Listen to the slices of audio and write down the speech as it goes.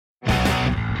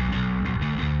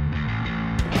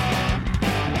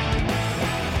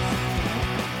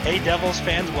Hey Devils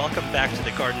fans, welcome back to the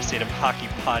Garden State of Hockey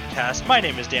podcast. My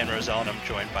name is Dan Roselle and I'm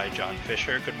joined by John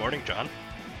Fisher. Good morning, John.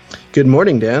 Good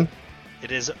morning, Dan.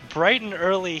 It is bright and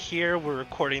early here. We're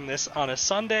recording this on a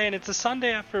Sunday, and it's a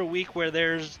Sunday after a week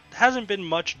where hasn't been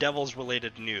much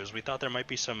Devils-related news. We thought there might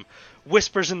be some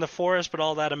whispers in the forest, but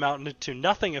all that amounted to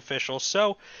nothing official.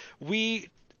 So we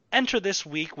enter this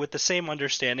week with the same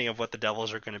understanding of what the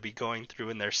Devils are going to be going through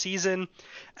in their season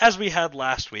as we had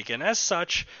last week. And as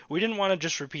such, we didn't want to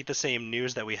just repeat the same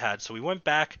news that we had. So we went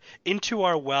back into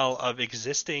our well of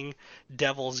existing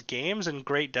Devils games and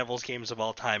great Devils games of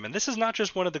all time. And this is not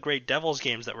just one of the great Devils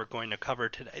games that we're going to cover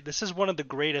today. This is one of the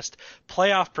greatest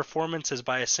playoff performances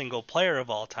by a single player of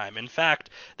all time. In fact,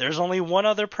 there's only one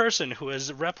other person who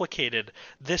has replicated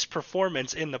this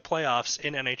performance in the playoffs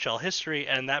in NHL history,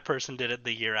 and that person did it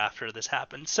the year after this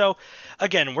happened. So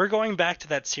again, we're going back to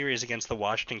that series against the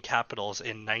Washington Capitals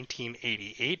in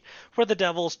 1988 where the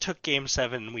Devils took Game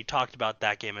 7, and we talked about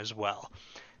that game as well.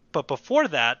 But before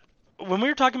that, when we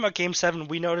were talking about Game 7,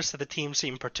 we noticed that the team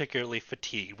seemed particularly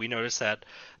fatigued. We noticed that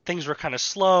things were kind of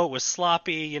slow, it was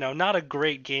sloppy, not a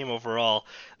great game overall.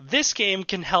 This game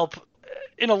can help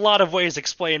in a lot of ways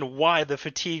explain why the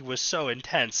fatigue was so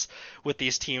intense with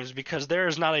these teams, because there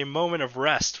is not a moment of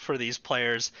rest for these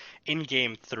players in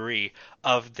Game 3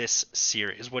 of this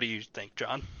series. What do you think,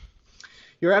 John?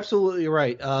 You're absolutely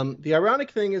right. The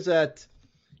ironic thing is that,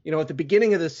 at the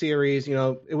beginning of the series,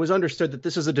 it was understood that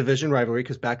this is a division rivalry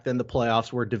because back then the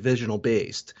playoffs were divisional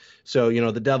based. So,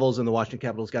 the Devils and the Washington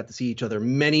Capitals got to see each other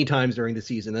many times during the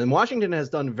season. And Washington has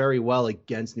done very well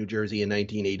against New Jersey in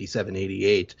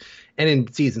 1987-88 and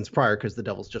in seasons prior because the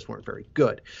Devils just weren't very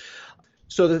good.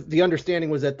 So the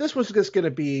understanding was that this was just going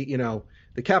to be,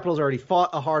 the Capitals already fought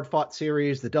a hard-fought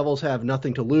series. The Devils have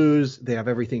nothing to lose. They have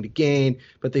everything to gain.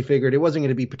 But they figured it wasn't going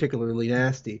to be particularly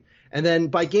nasty. And then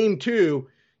by Game 2,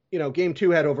 Game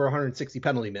 2 had over 160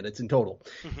 penalty minutes in total.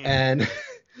 Mm-hmm. And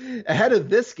ahead of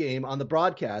this game on the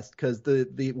broadcast, because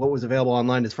the what was available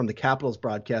online is from the Capitals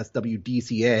broadcast,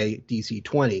 WDCA,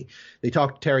 DC20, they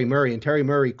talked to Terry Murray, and Terry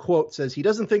Murray, quote, says he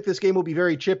doesn't think this game will be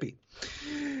very chippy.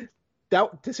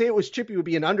 To say it was chippy would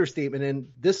be an understatement, and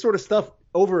this sort of stuff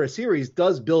over a series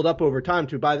does build up over time.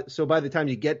 So by the time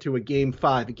you get to a Game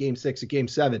 5, a Game 6, a Game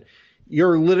 7,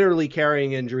 you're literally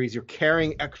carrying injuries. You're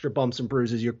carrying extra bumps and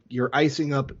bruises. You're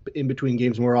icing up in between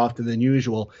games more often than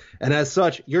usual. And as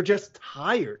such, you're just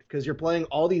tired because you're playing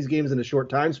all these games in a short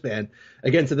time span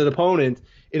against an opponent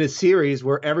in a series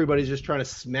where everybody's just trying to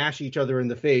smash each other in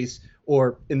the face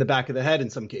or in the back of the head in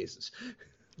some cases.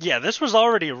 Yeah, this was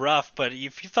already rough, but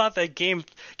if you thought that Game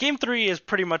 3 is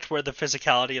pretty much where the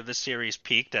physicality of the series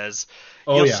peaked, as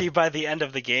you'll see by the end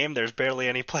of the game, there's barely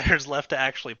any players left to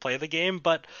actually play the game.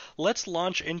 But let's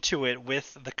launch into it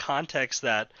with the context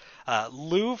that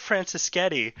Lou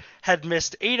Franceschetti had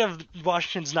missed 8 of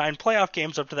Washington's 9 playoff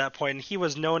games up to that point, and he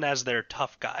was known as their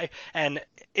tough guy. And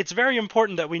it's very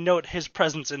important that we note his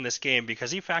presence in this game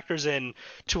because he factors in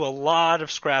to a lot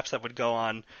of scraps that would go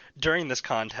on during this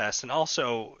contest. And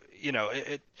also,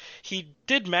 he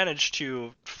did manage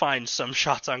to find some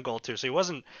shots on goal too. So he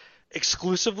wasn't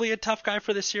exclusively a tough guy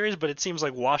for this series, but it seems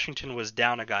like Washington was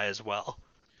down a guy as well.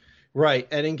 Right.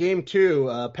 And in Game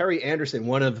 2, Perry Anderson,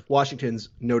 one of Washington's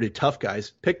noted tough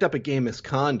guys, picked up a game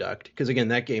misconduct because, again,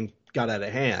 that game got out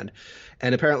of hand.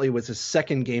 And apparently it was his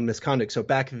second game misconduct. So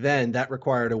back then that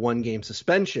required a 1-game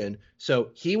suspension.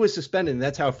 So he was suspended, and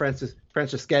that's how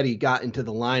Franceschetti got into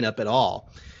the lineup at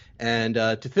all. And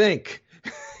to think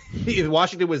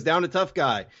Washington was down a tough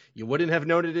guy. You wouldn't have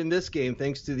noted in this game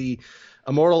thanks to the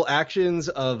immortal actions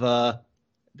of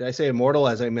did I say immortal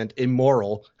as I meant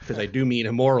immoral? Because I do mean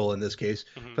immoral in this case.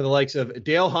 Mm-hmm. For the likes of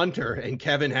Dale Hunter and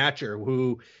Kevin Hatcher,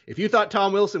 who, if you thought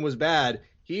Tom Wilson was bad,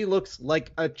 he looks like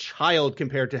a child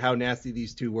compared to how nasty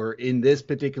these two were in this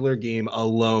particular game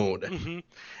alone. Mm-hmm.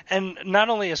 And not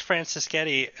only is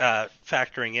Franceschetti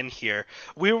factoring in here,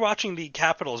 we were watching the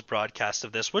Capitals broadcast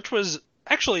of this, which was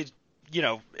actually,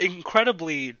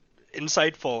 incredibly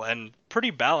insightful and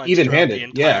pretty balanced throughout the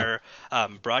entire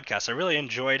broadcast. I really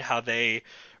enjoyed how they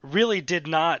really did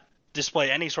not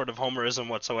display any sort of homerism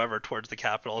whatsoever towards the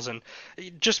Capitals, and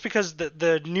just because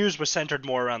the news was centered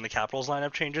more around the Capitals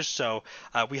lineup changes. So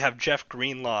we have Jeff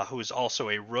Greenlaw, who is also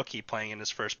a rookie playing in his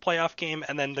first playoff game,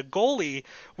 and then the goalie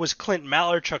was Clint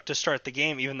Malarchuk to start the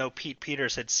game, even though Pete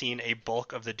Peters had seen a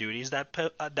bulk of the duties that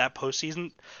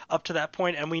postseason up to that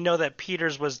point, and we know that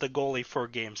Peters was the goalie for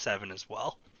Game 7 as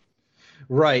well.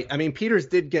 Right. I mean, Peters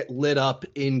did get lit up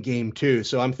in Game 2,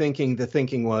 so I'm thinking the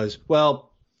thinking was, well,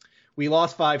 we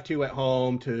lost 5-2 at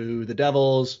home to the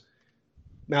Devils.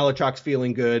 Malachok's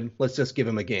feeling good. Let's just give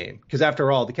him a game. Because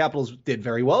after all, the Capitals did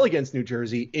very well against New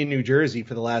Jersey in New Jersey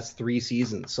for the last 3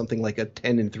 seasons, something like a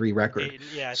 10-3 record. I think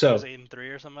it was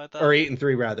 8-3 or something like that. Or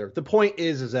 8-3 rather. The point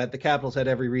is that the Capitals had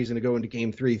every reason to go into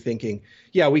Game 3 thinking,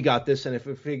 yeah, we got this. And if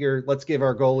we figure, let's give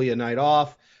our goalie a night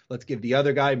off. Let's give the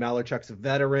other guy, Malachok's a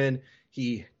veteran.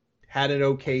 He had an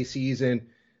okay season.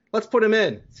 Let's put him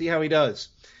in. See how he does.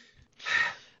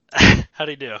 How'd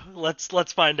he do? Let's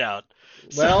find out.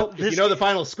 Well, if you know the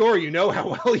final score, you know how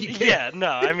well he did. Yeah, no,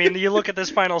 I mean, you look at this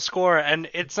final score, and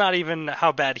it's not even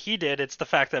how bad he did. It's the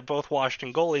fact that both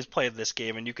Washington goalies played this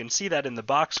game, and you can see that in the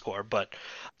box score. But,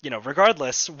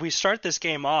 regardless, we start this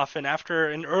game off, and after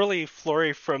an early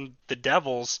flurry from the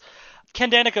Devils,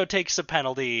 Ken Daneyko takes a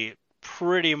penalty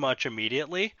pretty much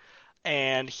immediately,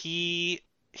 and he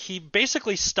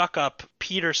basically stuck up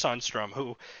Peter Sundstrom,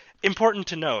 who, important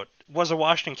to note, was a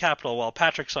Washington Capital while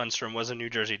Patrick Sundstrom was a New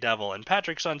Jersey Devil, and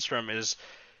Patrick Sundstrom is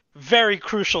very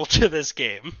crucial to this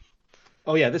game.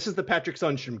 Oh, yeah, this is the Patrick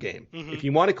Sundstrom game. Mm-hmm. If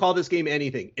you want to call this game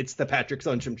anything, it's the Patrick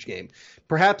Sundstrom game.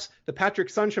 Perhaps the Patrick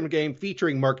Sundstrom game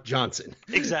featuring Mark Johnson.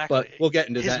 Exactly. But we'll get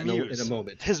into His that in a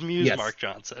moment. His muse, yes. Mark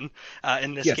Johnson,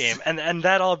 in this game. And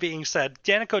that all being said,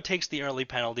 Daneyko takes the early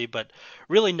penalty, but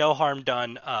really no harm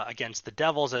done against the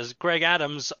Devils, as Greg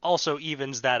Adams also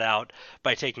evens that out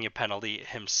by taking a penalty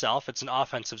himself. It's an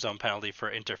offensive zone penalty for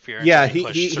interference. Yeah, he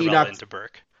knocked into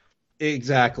Burke.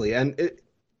 Exactly. And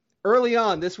early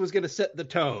on, this was going to set the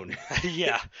tone.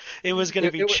 Yeah, it was going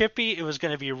to be chippy, it was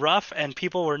going to be rough, and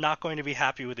people were not going to be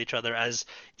happy with each other, as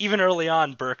even early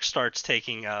on, Burke starts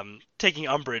taking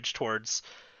umbrage towards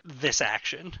this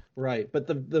action. Right, but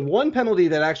the one penalty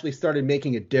that actually started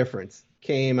making a difference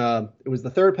came, it was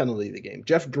the third penalty of the game.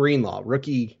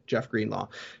 Rookie Jeff Greenlaw,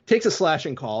 takes a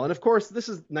slashing call, and of course, this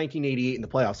is 1988 in the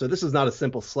playoffs, so this is not a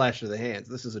simple slash to the hands.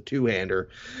 This is a two-hander,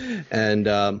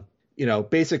 and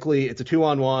basically it's a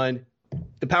 2-on-1.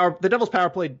 The Devils power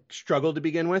play struggled to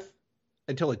begin with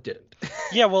until it didn't.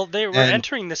 Yeah, well, they were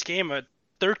entering this game at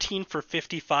 13 for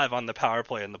 55 on the power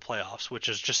play in the playoffs, which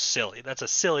is just silly. That's a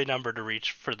silly number to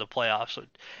reach for the playoffs.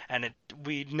 And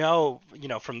we know,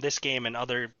 from this game and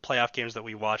other playoff games that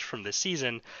we watched from this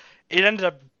season, it ended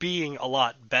up being a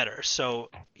lot better.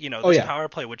 So, power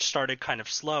play, which started kind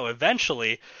of slow,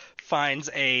 eventually finds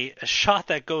a shot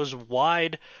that goes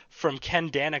wide from Ken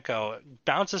Daneyko,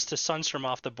 bounces to Sundstrom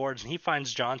off the boards, and he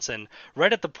finds Johnson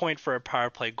right at the point for a power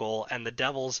play goal, and the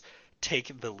Devils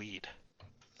take the lead.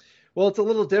 Well, it's a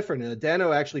little different.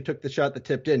 Dano actually took the shot that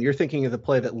tipped in. You're thinking of the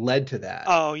play that led to that.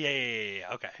 Oh,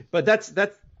 yeah. Okay. But that's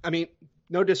I mean,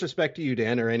 no disrespect to you,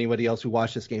 Dan, or anybody else who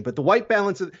watched this game, but the white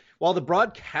balance, while the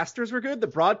broadcasters were good, the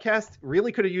broadcast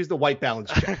really could have used the white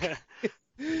balance check.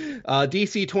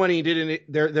 DC-20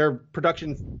 didn't. Their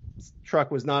production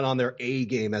truck was not on their A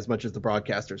game as much as the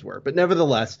broadcasters were. But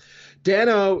nevertheless,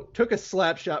 Dano took a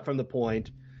slap shot from the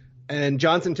point, and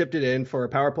Johnson tipped it in for a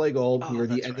power play goal near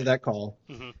the end of that call.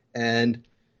 Mm-hmm. And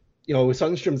it was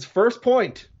Sundstrom's first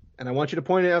point, and I want you to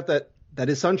point out that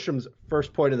is Sundstrom's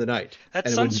first point of the night.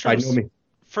 That's Sundstrom's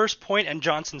first point and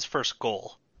Johnson's first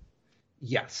goal.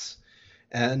 Yes.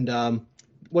 And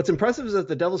what's impressive is that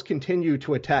the Devils continue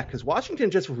to attack, because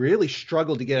Washington just really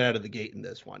struggled to get out of the gate in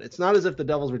this one. It's not as if the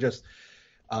Devils were just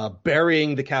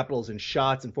burying the Capitals in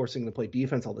shots and forcing them to play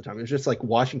defense all the time. It was just like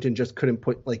Washington just couldn't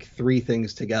put like three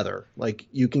things together. Like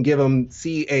you can give them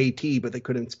CAT, but they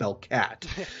couldn't spell cat.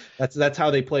 That's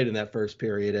how they played in that first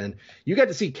period. And you got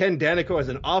to see Ken Daneyko as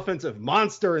an offensive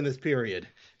monster in this period.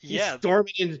 He's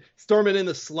storming in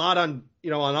the slot on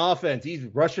offense. He's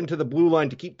rushing to the blue line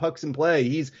to keep pucks in play.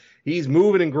 He's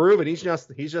moving and grooving. He's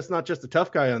just not just a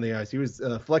tough guy on the ice. He was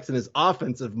flexing his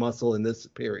offensive muscle in this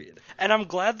period. And I'm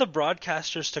glad the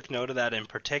broadcasters took note of that in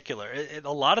particular.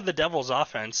 A lot of the Devils'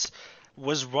 offense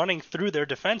was running through their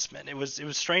defensemen. It was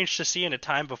strange to see in a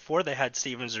time before they had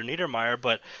Stevens or Niedermeyer,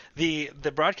 but the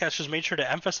broadcasters made sure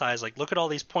to emphasize, like, look at all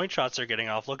these point shots they're getting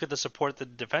off, look at the support the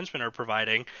defensemen are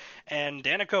providing, and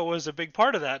Daneyko was a big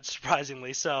part of that,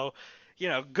 surprisingly. So,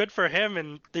 good for him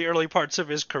in the early parts of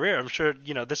his career. I'm sure,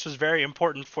 this was very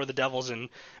important for the Devils in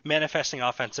manifesting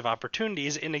offensive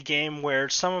opportunities in a game where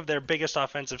some of their biggest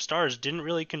offensive stars didn't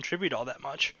really contribute all that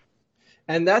much.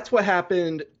 And that's what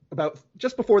happened about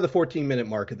just before the 14-minute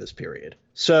mark of this period.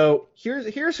 So here's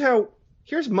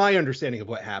my understanding of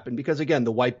what happened, because again,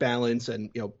 the white balance and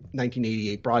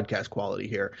 1988 broadcast quality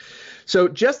here. So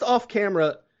just off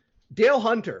camera, Dale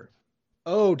Hunter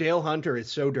is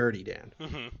so dirty, Dan.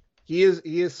 Mm-hmm. He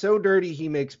is so dirty he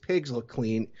makes pigs look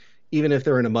clean, even if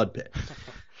they're in a mud pit.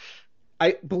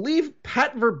 I believe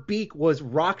Pat Verbeek was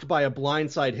rocked by a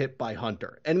blindside hit by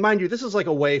Hunter. And mind you, this is like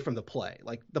away from the play.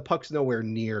 Like the puck's nowhere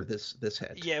near this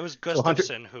hit. Yeah, it was So Hunter.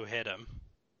 Gustafson who hit him.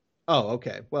 Oh,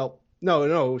 okay. Well, no,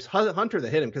 it was Hunter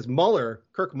that hit him because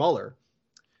Kirk Muller,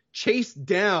 chased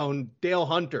down Dale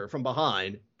Hunter from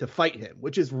behind to fight him,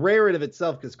 which is rare in of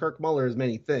itself because Kirk Muller is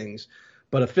many things,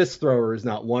 but a fist thrower is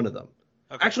not one of them.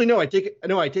 Okay. Actually, no, I take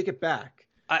it back.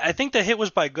 I think the hit was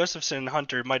by Gustafson.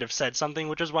 Hunter might have said something,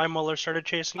 which is why Muller started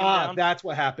chasing him down. That's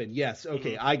what happened. Yes.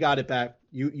 Okay. Mm-hmm. I got it back.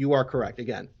 You are correct.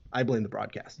 Again, I blame the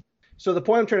broadcast. So the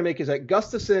point I'm trying to make is that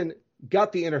Gustafson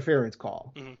got the interference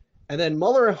call, mm-hmm. and then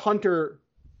Muller and Hunter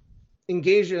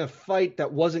engaged in a fight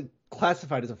that wasn't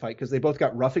classified as a fight because they both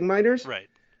got roughing minors. Right.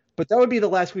 But that would be the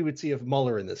last we would see of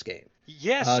Muller in this game.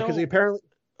 Yes. Because he apparently.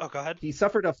 Oh, go ahead. He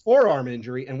suffered a forearm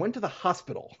injury and went to the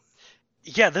hospital.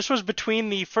 Yeah, this was between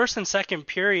the first and second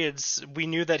periods. We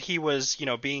knew that he was,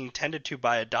 being tended to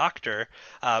by a doctor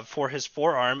for his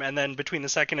forearm, and then between the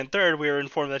second and third, we were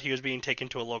informed that he was being taken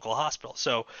to a local hospital.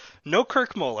 So, no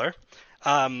Kirk Muller.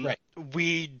 Right.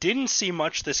 We didn't see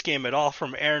much this game at all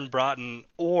from Aaron Broughton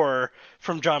or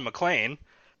from John McLean.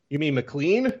 You mean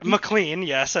McLean? McLean,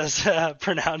 yes, as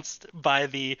pronounced by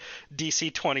the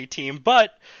DC-20 team.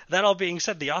 But that all being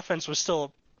said, the offense was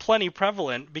still plenty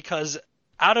prevalent because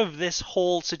out of this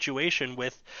whole situation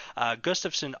with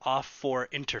Gustafson off for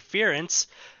interference,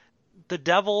 the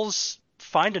Devils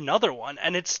find another one,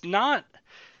 and it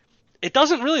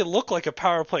doesn't really look like a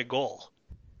power play goal.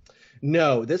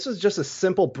 No, this is just a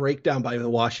simple breakdown by the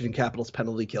Washington Capitals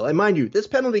penalty kill. And mind you, this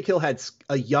penalty kill had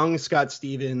a young Scott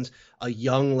Stevens, a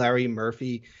young Larry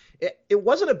Murphy. It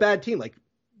wasn't a bad team. Like,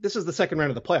 this is the second round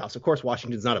of the playoffs. Of course,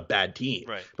 Washington's not a bad team.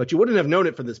 Right. But you wouldn't have known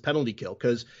it from this penalty kill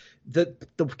because the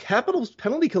Capitals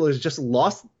penalty killers just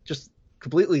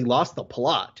completely lost the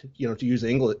plot, to use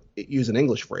an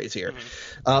English phrase here.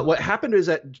 Mm-hmm. What happened is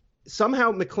that somehow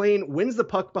McLean wins the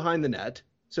puck behind the net.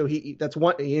 So he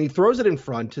throws it in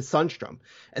front to Sundstrom,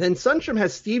 and then Sundstrom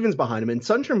has Stevens behind him, and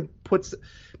Sundstrom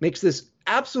makes this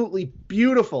absolutely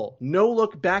beautiful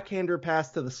no-look backhander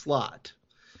pass to the slot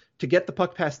to get the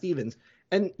puck past Stevens,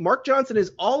 and Mark Johnson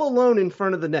is all alone in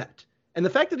front of the net, and the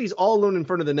fact that he's all alone in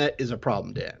front of the net is a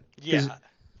problem, Dan. Yeah.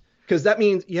 Because that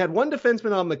means you had one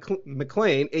defenseman on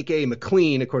McLean, a.k.a.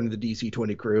 McLean, according to the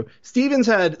DC-20 crew. Stevens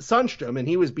had Sundstrom, and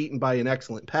he was beaten by an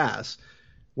excellent pass.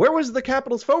 Where was the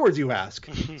Capitals forwards, you ask?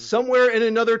 Somewhere in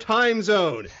another time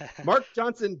zone. Mark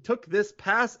Johnson took this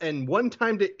pass and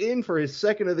one-timed it in for his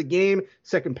second of the game,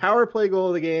 second power play goal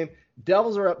of the game.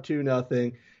 Devils are up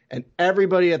 2-0, and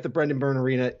everybody at the Brendan Byrne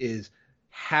Arena is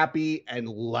happy and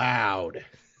loud.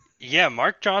 Yeah,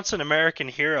 Mark Johnson, American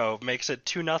hero, makes it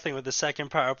 2-0 with the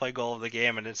second power play goal of the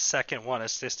game, and his second one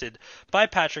assisted by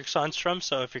Patrick Sundstrom.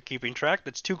 So if you're keeping track,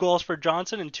 that's 2 goals for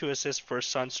Johnson and 2 assists for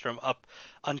Sundstrom up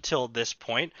until this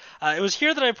point. It was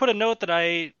here that I put a note that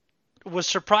I was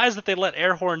surprised that they let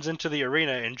air horns into the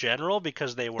arena in general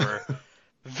because they were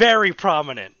very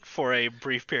prominent for a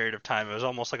brief period of time. It was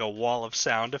almost like a wall of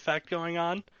sound effect going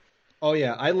on. Oh,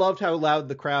 yeah. I loved how loud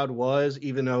the crowd was,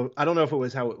 even though I don't know if it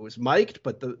was how it was mic'd,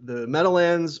 but the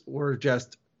Meadowlands were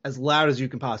just as loud as you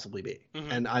can possibly be.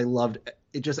 Mm-hmm. And I loved it.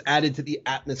 It just added to the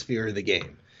atmosphere of the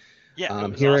game. Yeah.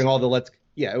 Hearing awesome.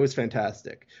 It was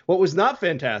fantastic. What was not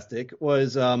fantastic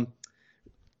was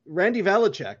Randy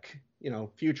Valachek,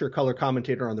 future color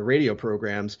commentator on the radio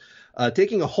programs,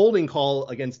 taking a holding call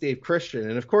against Dave Christian.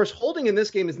 And of course, holding in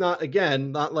this game is not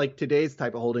like today's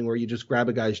type of holding where you just grab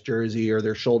a guy's jersey or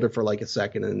their shoulder for like a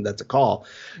second and that's a call.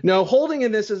 No, holding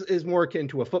in this is more akin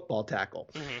to a football tackle.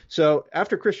 Mm-hmm. So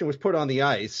after Christian was put on the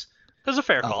ice, that's a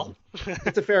fair call.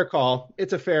 It's a fair call.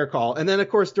 It's a fair call. And then, of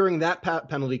course, during that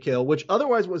penalty kill, which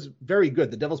otherwise was very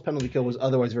good, the Devils' penalty kill was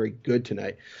otherwise very good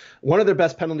tonight. One of their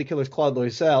best penalty killers, Claude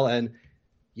Loisel, and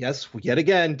yes, yet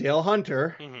again, Dale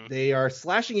Hunter. Mm-hmm. They are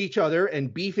slashing each other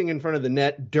and beefing in front of the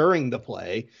net during the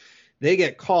play. They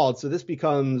get called, so this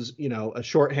becomes, a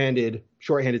shorthanded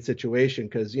situation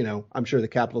because, I'm sure the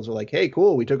Capitals are like, hey,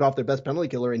 cool, we took off their best penalty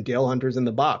killer and Dale Hunter's in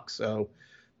the box, so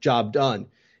job done.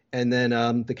 And then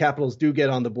the Capitals do get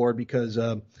on the board because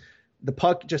the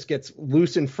puck just gets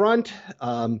loose in front.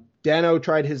 Dano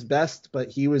tried his best, but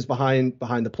he was behind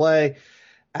the play.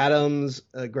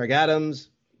 Greg Adams,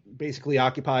 basically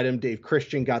occupied him. Dave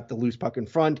Christian got the loose puck in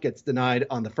front, gets denied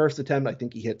on the first attempt. I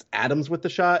think he hits Adams with the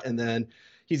shot, and then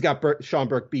he's got Sean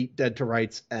Burke beat dead to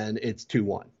rights, and it's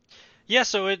 2-1. Yeah,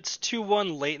 so it's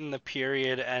 2-1 late in the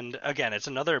period, and again, it's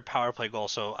another power play goal.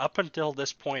 So up until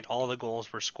this point, all the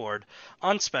goals were scored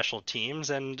on special teams,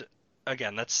 and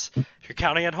again, if you're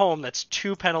counting at home, that's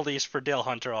 2 penalties for Dale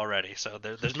Hunter already. So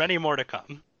there's many more to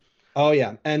come. Oh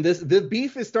yeah, and the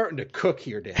beef is starting to cook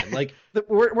here, Dan. Like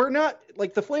we're not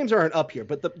like the flames aren't up here,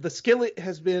 but the skillet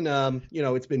has been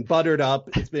it's been buttered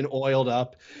up, it's been oiled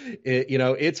up,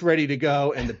 it's ready to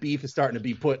go, and the beef is starting to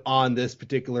be put on this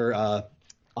particular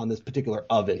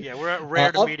oven. Yeah, we're at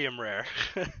rare to Up, medium rare.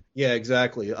 yeah,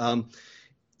 exactly.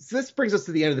 So this brings us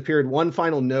to the end of the period. One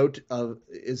final note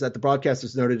is that the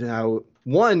broadcasters noted how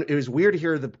one, it was weird to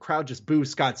hear the crowd just boo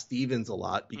Scott Stevens a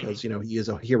lot because he is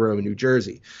a hero in New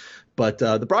Jersey. But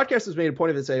the broadcasters made a point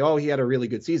of it, say, oh, he had a really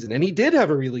good season. And he did have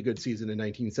a really good season in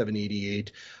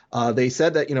 1978. They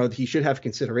said that, he should have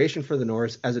consideration for the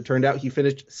Norris. As it turned out, he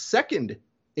finished second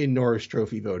in Norris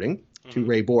Trophy voting to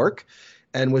Ray Bourque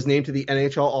and was named to the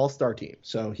NHL All-Star team.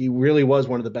 So he really was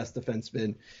one of the best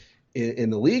defensemen in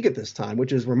the league at this time,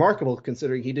 which is remarkable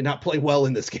considering he did not play well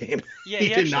in this game. Yeah, he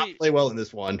did not play well in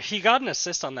this one. He got an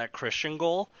assist on that Christian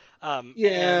goal.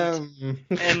 Yeah.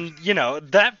 And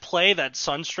that play that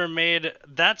Sundstrom made,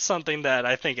 that's something that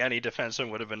I think any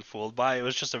defenseman would have been fooled by. It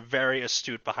was just a very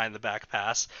astute behind the back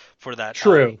pass for that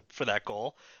for that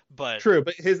goal. But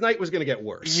his night was going to get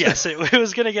worse. Yes, it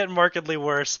was going to get markedly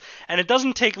worse, and it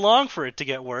doesn't take long for it to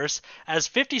get worse. As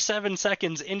 57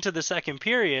 seconds into the second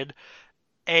period,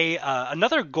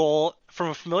 another goal from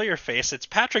a familiar face. It's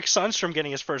Patrick Sundstrom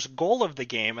getting his first goal of the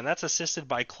game, and that's assisted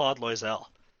by Claude Loisel.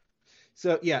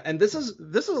 So yeah, and this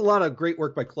is a lot of great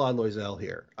work by Claude Loisel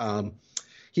here.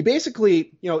 He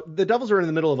basically, the Devils are in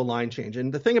the middle of a line change,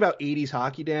 and the thing about 80s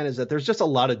hockey, Dan, is that there's just a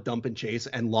lot of dump and chase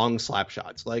and long slap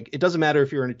shots. Like, it doesn't matter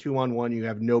if you're in a 2-on-1, you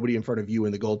have nobody in front of you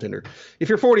and the goaltender. If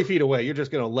you're 40 feet away, you're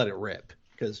just going to let it rip,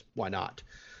 because why not?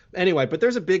 Anyway, but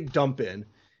there's a big dump in,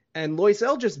 and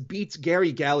Loisel just beats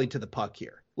Gary Galley to the puck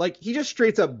here. Like, he just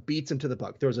straight up beats him to the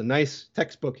puck. There was a nice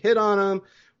textbook hit on him,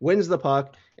 wins the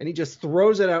puck, and he just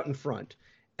throws it out in front.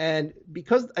 And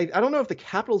because I don't know if the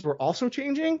Capitals were also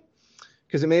changing,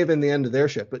 because it may have been the end of their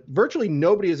shift, but virtually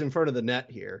nobody is in front of the net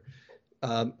here.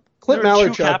 Clint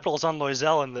Malarchuk, two Capitals on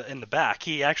Loisel in the back.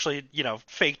 He actually,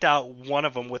 faked out one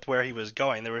of them with where he was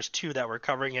going. There was two that were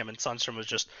covering him, and Sundstrom was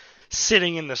just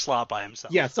sitting in the slot by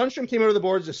himself. Yeah, Sundstrom came out of the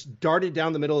boards, just darted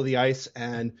down the middle of the ice,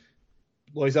 and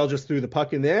Loisel just threw the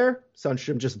puck in there.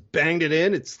 Sundstrom just banged it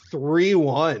in. It's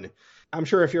 3-1. I'm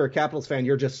sure if you're a Capitals fan,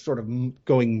 you're just sort of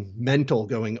going mental,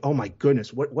 going, "Oh my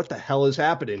goodness, what the hell is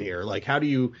happening here? Like, how do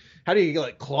you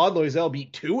let Claude Loisel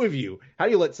beat two of you? How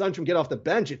do you let Sundstrom get off the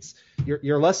bench?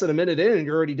 You're less than a minute in and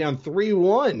you're already down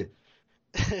 3-1."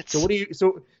 So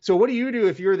what do you do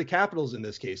if you're the Capitals in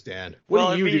this case, Dan?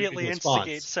 What do you immediately do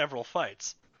instigate several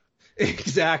fights.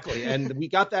 Exactly, and we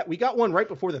got one right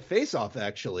before the face-off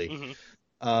actually.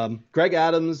 Mm-hmm. Greg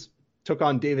Adams took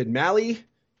on David Malley.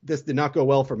 This did not go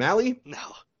well for Malley.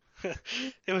 No,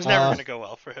 it was never going to go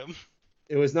well for him.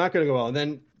 It was not going to go well. And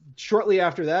then shortly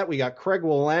after that, we got Craig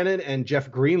Wolanin and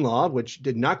Jeff Greenlaw, which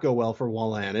did not go well for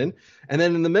Wolanin. And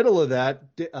then in the middle of that,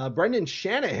 Brendan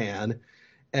Shanahan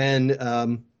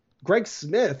and Greg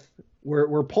Smith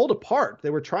were pulled apart.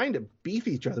 They were trying to beef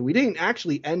each other. We didn't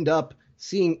actually end up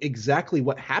seeing exactly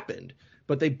what happened,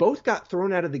 but they both got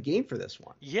thrown out of the game for this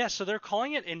one. Yeah, so they're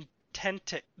calling it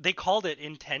they called it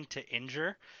intent to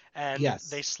injure, and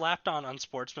they slapped on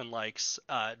unsportsmanlikes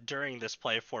during this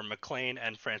play for McLean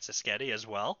and Francischetti as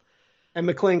well. And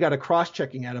McLean got a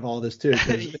cross-checking out of all this too.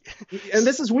 And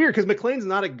this is weird because McLean's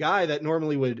not a guy that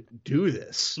normally would do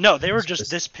this. No, they were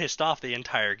just this pissed off the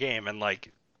entire game, and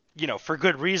for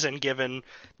good reason given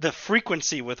the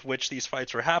frequency with which these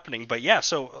fights were happening. But yeah,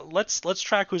 so let's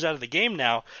track who's out of the game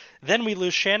now. Then we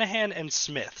lose Shanahan and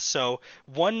Smith. So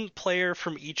one player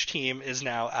from each team is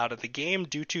now out of the game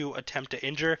due to attempt to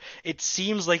injure. It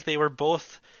seems like they were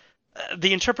both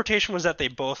the interpretation was that they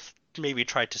both maybe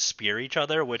tried to spear each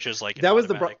other, which is like an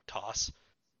automatic toss.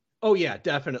 Oh yeah,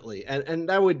 definitely. And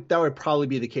that would probably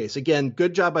be the case. Again,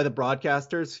 good job by the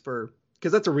broadcasters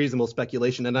because that's a reasonable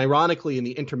speculation. And ironically, in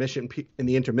the intermission,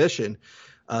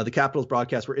 the Capitals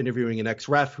broadcast were interviewing an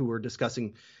ex-ref who were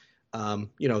discussing,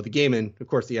 the game. And of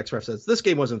course, the ex-ref says this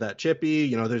game wasn't that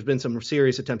chippy. There's been some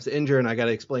serious attempts to injure, and I got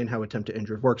to explain how attempt to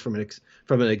injure works from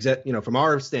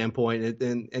our standpoint.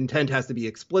 And intent has to be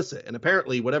explicit. And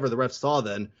apparently, whatever the ref saw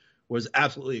then was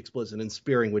absolutely explicit, and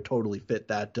spearing would totally fit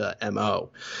that MO.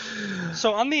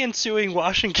 So on the ensuing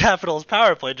Washington Capitals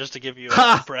power play, just to give you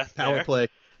a breath there. Power play.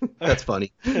 That's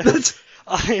funny.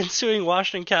 On the ensuing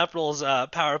Washington Capitals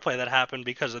power play that happened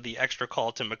because of the extra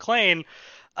call to McLean,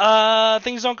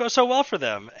 things don't go so well for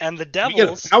them. And the Devils... We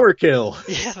get a power kill.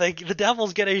 Yeah, the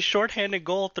Devils get a shorthanded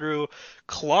goal through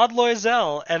Claude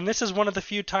Loisel, and this is one of the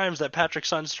few times that Patrick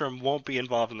Sundstrom won't be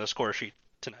involved in the score sheet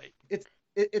tonight.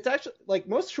 It's actually like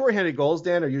most shorthanded goals,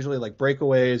 Dan, are usually like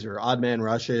breakaways or odd man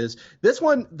rushes. This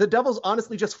one, the Devils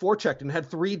honestly just forechecked and had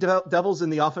three Devils in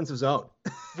the offensive zone.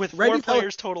 With four Randy Vel-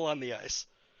 players total on the ice.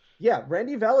 yeah,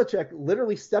 Randy Valachek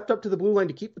literally stepped up to the blue line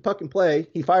to keep the puck in play.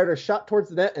 He fired a shot towards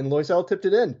the net, and Loisel tipped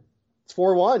it in. It's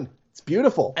 4-1. It's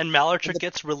beautiful. And Malarchuk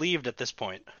gets relieved at this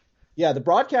point. Yeah, the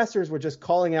broadcasters were just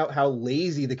calling out how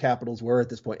lazy the Capitals were at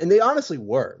this point, and they honestly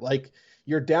were. Like,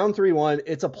 you're down 3-1,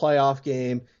 it's a playoff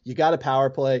game, you got a power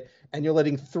play, and you're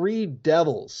letting three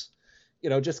Devils,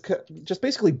 just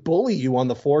basically bully you on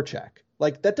the forecheck.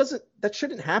 Like, that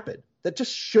shouldn't happen. That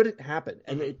just shouldn't happen,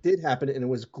 and it did happen, and it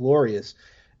was glorious.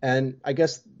 And I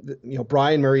guess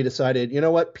Brian Murray decided, you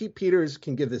know what, Pete Peters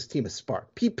can give this team a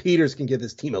spark. Pete Peters can give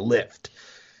this team a lift.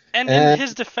 And in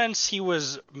his defense, he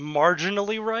was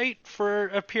marginally right for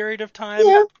a period of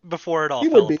time before it all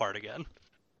fell apart again.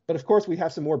 But of course, we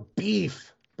have some more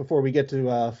beef before we get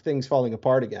to things falling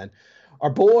apart again.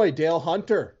 Our boy Dale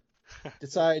Hunter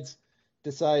decides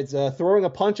throwing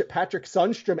a punch at Patrick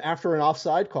Sundstrom after an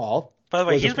offside call. By the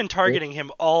way, he's been targeting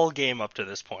him all game up to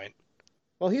this point.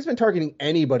 Well, he's been targeting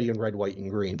anybody in red, white,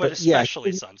 and green, but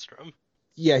especially Sundstrom.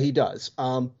 Yeah, he does.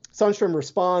 Sundstrom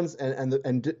responds,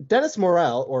 and Denis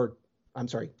Morel, or I'm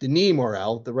sorry, Denis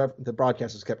Morel, the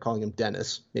broadcasters kept calling him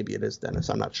Dennis. Maybe it is Dennis.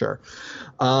 I'm not sure.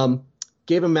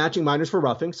 Gave him matching minors for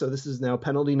roughing, so this is now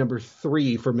penalty number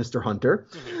 3 for Mr. Hunter.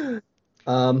 Mm-hmm.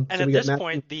 And at this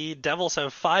point, the Devils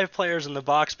have 5 players in the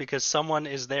box because someone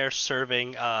is there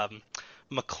serving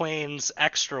McLean's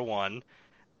extra one.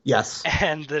 Yes.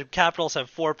 And the Capitals have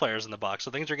 4 players in the box,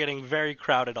 so things are getting very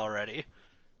crowded already.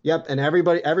 Yep, and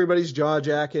everybody's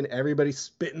jaw-jacking, everybody's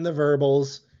spitting the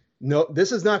verbals. No,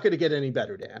 this is not going to get any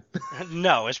better, Dan.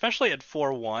 No, especially at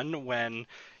 4-1 when,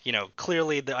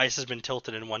 clearly the ice has been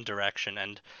tilted in one direction.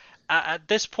 And at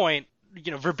this point,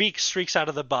 Verbeek streaks out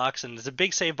of the box, and there's a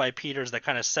big save by Peters that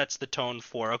kind of sets the tone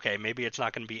for, okay, maybe it's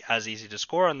not going to be as easy to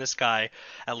score on this guy,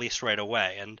 at least right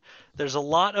away. And there's a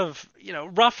lot of,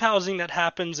 roughhousing that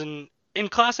happens in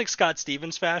classic Scott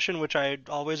Stevens fashion, which I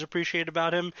always appreciate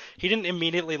about him. He didn't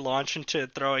immediately launch into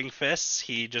throwing fists.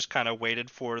 He just kind of waited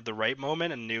for the right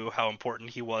moment and knew how important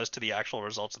he was to the actual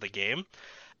results of the game.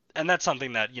 And that's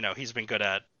something that, he's been good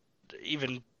at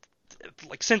even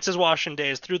like since his Washington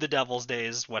days, through the Devils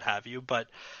days, what have you. But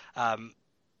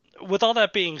with all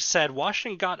that being said,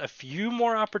 Washington got a few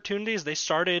more opportunities. They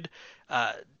started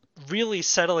really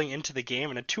settling into the game,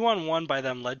 and a 2-on-1 by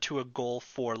them led to a goal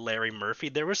for Larry Murphy.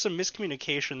 There was some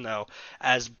miscommunication, though,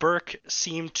 as Burke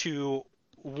seemed to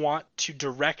want to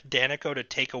direct Danico to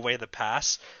take away the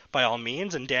pass by all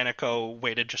means, and Danico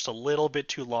waited just a little bit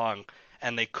too long,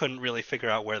 and they couldn't really figure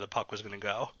out where the puck was going to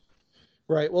go.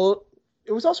 Right. Well,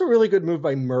 it was also a really good move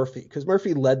by Murphy, because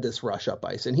Murphy led this rush up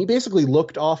ice, and he basically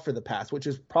looked off for the pass, which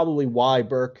is probably why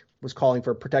Burke was calling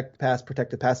for protect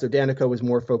the pass. So Danico was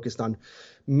more focused on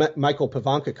Michael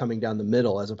Pavanka coming down the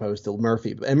middle as opposed to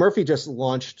Murphy. And Murphy just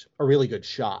launched a really good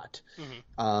shot.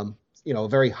 Mm-hmm. A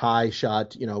very high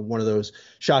shot, one of those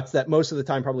shots that most of the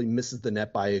time probably misses the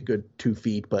net by a good 2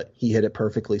 feet, but he hit it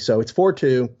perfectly. So it's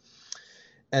 4-2.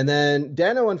 And then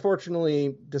Dano,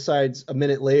 unfortunately, decides a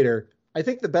minute later, I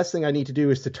think the best thing I need to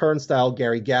do is to turnstile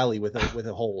Gary Galley with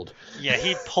a hold. Yeah,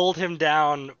 he pulled him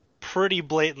down pretty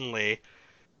blatantly,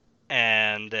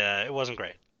 and it wasn't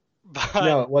great. But...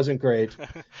 No, it wasn't great.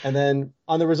 And then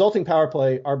on the resulting power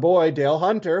play, our boy Dale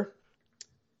Hunter,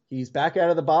 he's back out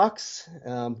of the box.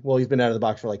 He's been out of the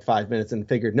box for like 5 minutes and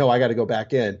figured, no, I got to go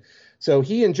back in. So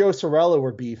he and Joe Sorella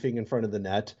were beefing in front of the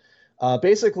net.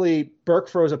 Basically, Burke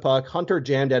throws a puck. Hunter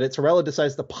jammed at it. Sorella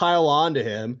decides to pile onto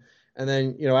him. And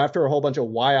then, after a whole bunch of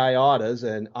why IOTAs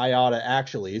and IOTA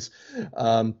actuallys,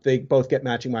 they both get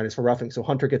matching minors for roughing. So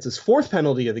Hunter gets his 4th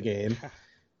penalty of the game.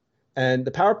 And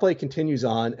the power play continues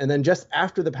on. And then just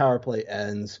after the power play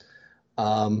ends,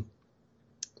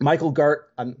 Michael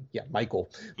Gartner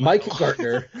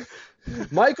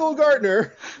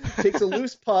takes a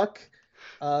loose puck,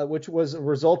 which was a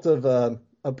result of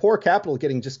a poor Capital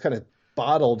getting just kind of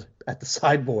bottled at the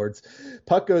sideboards.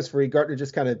 Puck goes free. Gartner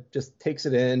just kind of takes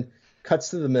it in,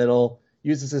 cuts to the middle,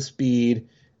 uses his speed,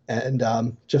 and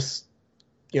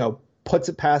puts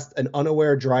it past an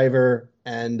unaware driver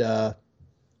and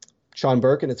Sean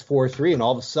Burke, and it's 4-3, and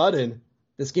all of a sudden,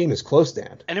 this game is close,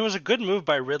 Dan. And it was a good move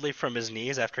by Ridley from his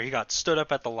knees after he got stood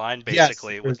up at the line,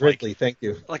 basically. Yes, with Ridley, thank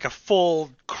you. Like a full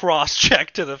cross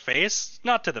check to the face.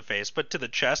 Not to the face, but to the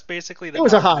chest, basically. It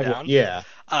was a high one, yeah.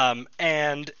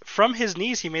 And from his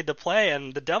knees, he made the play,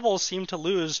 and the Devils seemed to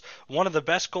lose one of the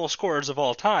best goal scorers of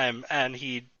all time, and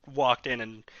he walked in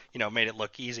and, made it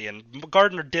look easy. And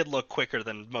Gardner did look quicker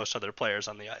than most other players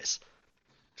on the ice.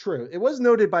 true. It was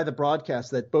noted by the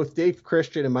broadcast that both Dave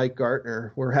Christian and Mike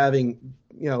Gartner were having,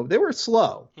 they were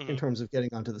slow in terms of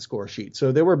getting onto the score sheet.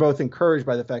 So they were both encouraged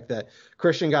by the fact that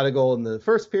Christian got a goal in the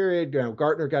first period.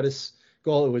 Gartner got his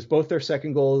goal. It was both their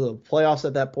second goal of the playoffs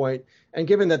at that point. And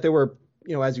given that they were,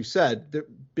 as you said, the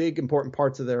big important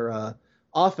parts of their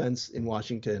offense in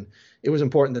Washington, it was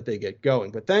important that they get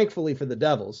going. But thankfully for the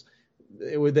Devils,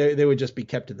 they would just be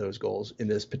kept to those goals in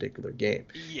this particular game.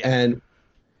 Yeah.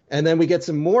 And then we get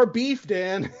some more beef,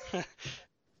 Dan.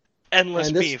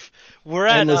 Endless beef. We're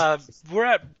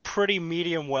at pretty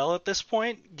medium well at this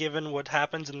point, given what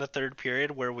happens in the third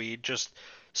period where we just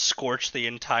scorch the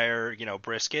entire,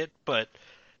 brisket. But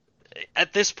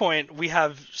at this point, we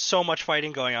have so much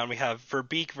fighting going on. We have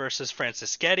Verbeek versus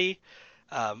Francischetti.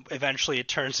 Eventually, it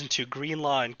turns into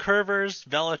Greenlaw and Curvers.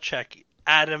 Velacek,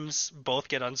 Adams both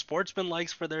get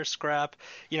unsportsmanlikes for their scrap.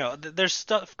 There's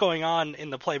stuff going on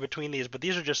in the play between these, but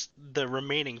these are just the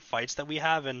remaining fights that we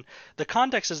have. And the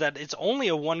context is that it's only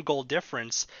a 1-goal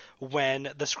difference when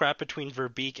the scrap between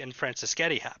Verbeek and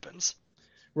Francischetti happens.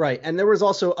 Right, and there was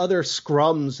also other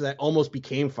scrums that almost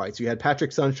became fights. You had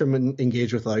Patrick Sundstrom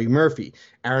engaged with Larry Murphy,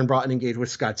 Aaron Broughton engaged with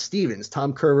Scott Stevens,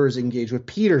 Tom Curvers engaged with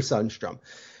Peter Sundstrom.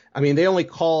 I mean, they only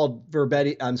called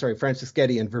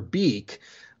Francischetti and Verbeek.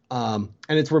 And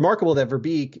it's remarkable that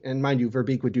Verbeek, and mind you,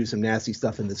 Verbeek would do some nasty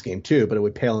stuff in this game too, but it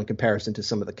would pale in comparison to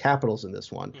some of the Capitals in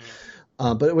this one.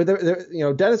 But with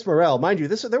Dennis Morel, mind you,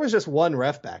 there was just one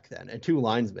ref back then and 2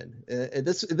 linesmen.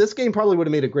 This game probably would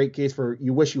have made a great case for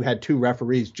you wish you had 2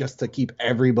 referees just to keep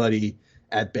everybody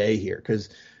at bay here, because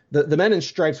the men in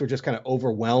stripes were just kind of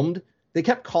overwhelmed. They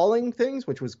kept calling things,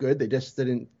 which was good. They just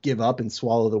didn't give up and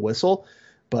swallow the whistle.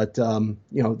 But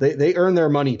they earned their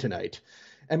money tonight.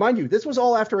 And mind you, this was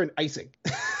all after an icing.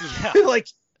 Yeah.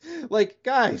 like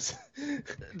guys.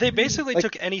 They basically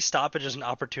took any stoppage as an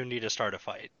opportunity to start a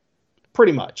fight.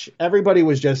 Pretty much. Everybody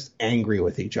was just angry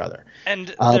with each other. And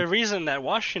the reason that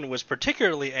Washington was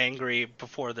particularly angry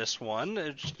before this one,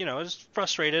 is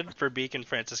frustrated. Verbeek and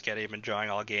Francischetti have been drawing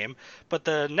all game. But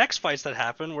the next fights that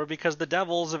happened were because the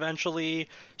Devils eventually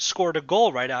scored a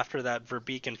goal right after that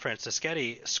Verbeek and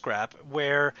Francischetti scrap,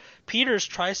 where Peters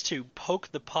tries to poke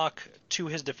the puck to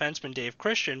his defenseman Dave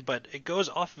Christian, but it goes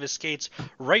off of his skates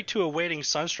right to a waiting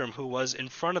Sundstrom who was in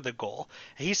front of the goal.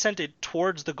 He sent it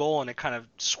towards the goal and it kind of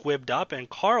squibbed up, and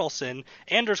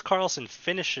Anders Carlson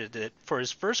finished it for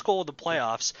his first goal of the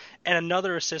playoffs and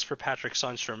another assist for Patrick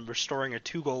Sundstrom, restoring a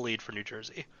 2-goal lead for New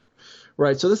Jersey.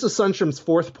 Right, so this is Sundstrom's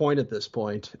 4th point at this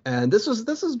point, and this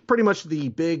is pretty much the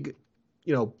big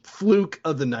fluke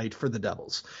of the night for the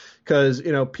Devils, because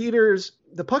Peters,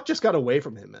 the puck just got away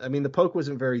from him. I mean, the poke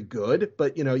wasn't very good,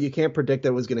 but you can't predict that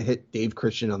it was going to hit Dave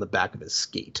Christian on the back of his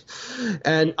skate.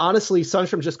 And honestly,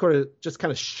 Sundstrom just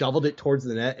kind of shoveled it towards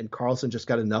the net, and Carlson just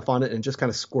got enough on it and just kind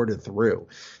of squirted through.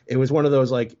 It was one of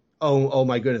those oh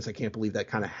my goodness, I can't believe that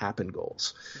kind of happened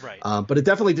goals. Right. But it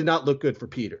definitely did not look good for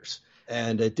Peters.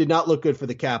 And it did not look good for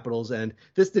the Capitals. And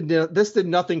this did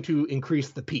nothing to increase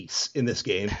the peace in this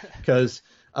game, because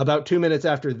about 2 minutes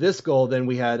after this goal, then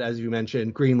we had, as you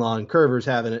mentioned, Greenlaw and Curvers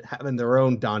having their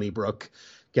own Donnybrook,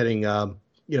 getting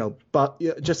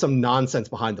just some nonsense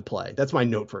behind the play. That's my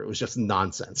note for it. It was just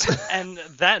nonsense. And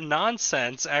that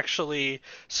nonsense actually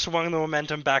swung the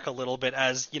momentum back a little bit,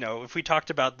 as, if we talked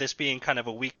about this being kind of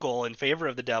a weak goal in favor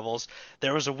of the Devils,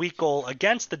 there was a weak goal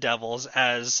against the Devils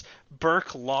as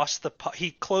Burke lost the puck.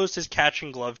 He closed his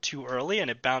catching glove too early and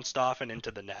it bounced off and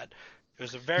into the net. It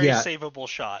was a very savable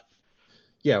shot.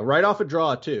 Yeah, right off a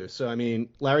draw too. So, I mean,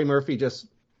 Larry Murphy just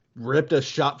ripped a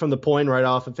shot from the point right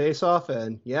off a face-off,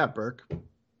 and Burke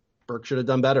should have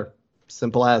done better.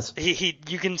 Simple as.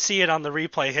 You can see it on the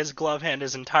replay. His glove hand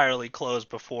is entirely closed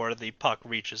before the puck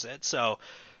reaches it. So,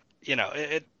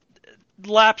 it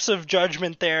lapse of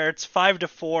judgment there. It's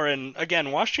 5-4, and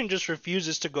again, Washington just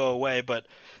refuses to go away, but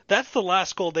that's the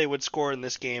last goal they would score in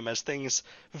this game, as things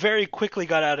very quickly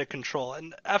got out of control.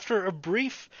 And after a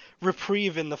brief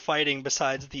reprieve in the fighting,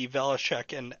 besides the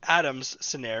Velacek and Adams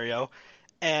scenario,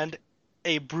 and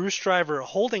a Bruce Driver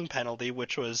holding penalty,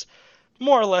 which was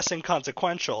more or less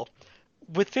inconsequential,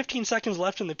 with 15 seconds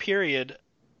left in the period,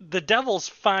 the Devils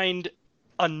find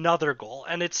another goal.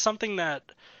 And it's something that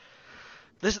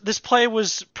this play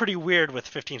was pretty weird with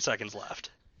 15 seconds left.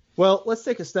 Well, let's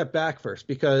take a step back first,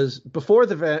 because before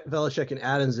the Velacek and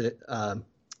Adams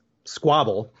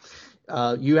squabble,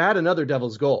 you had another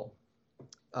Devils goal,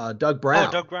 Doug Brown.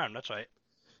 Oh, Doug Brown, that's right.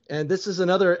 And this is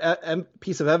another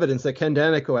piece of evidence that Ken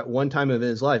Daneyko at one time in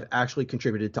his life actually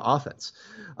contributed to offense.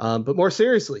 But more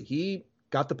seriously, he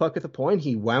got the puck at the point,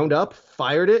 he wound up,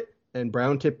 fired it, and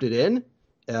Brown tipped it in.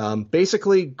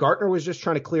 Basically, Gartner was just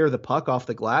trying to clear the puck off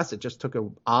the glass. It just took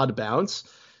an odd bounce,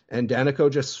 and Danico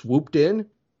just swooped in,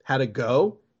 had a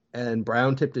go, and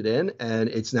Brown tipped it in, and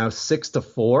it's now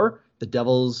 6-4. The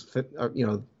Devils,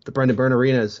 the Brendan Byrne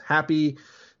Arena is happy.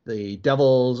 The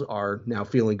Devils are now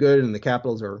feeling good, and the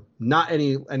Capitals are not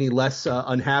any less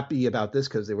unhappy about this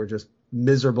because they were just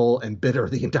miserable and bitter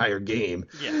the entire game.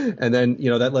 Yeah. And then,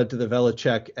 that led to the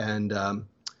Velacek and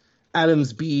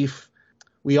Adams beef.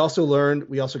 We also got an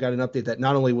update that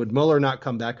not only would Mueller not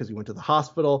come back because he went to the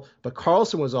hospital, but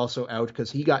Carlson was also out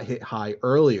because he got hit high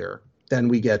earlier. Then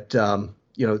we get,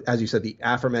 as you said, the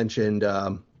aforementioned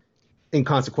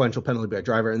inconsequential penalty by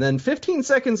driver. And then 15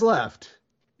 seconds left,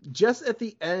 just at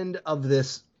the end of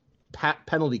this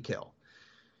penalty kill,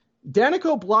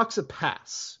 Danico blocks a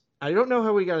pass. I don't know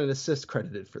how he got an assist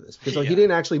credited for this because he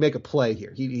didn't actually make a play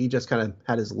here. He just kind of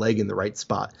had his leg in the right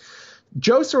spot.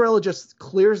 Joe Sorella just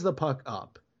clears the puck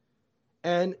up,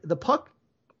 and the puck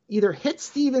either hits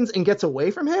Stevens and gets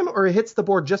away from him, or it hits the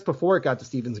board just before it got to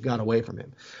Stevens and got away from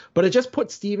him. But it just put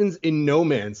Stevens in no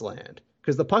man's land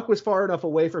because the puck was far enough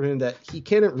away from him that he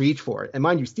couldn't reach for it. And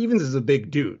mind you, Stevens is a big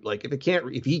dude. Like if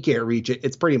he can't reach it,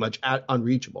 it's pretty much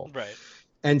unreachable. Right.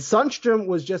 And Sundstrom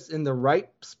was just in the right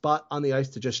spot on the ice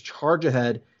to just charge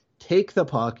ahead, take the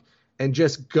puck, and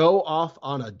just go off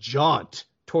on a jaunt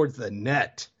towards the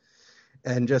net.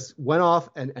 And just went off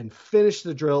and finished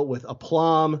the drill with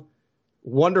aplomb.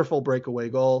 Wonderful breakaway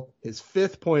goal. His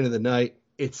 5th point of the night.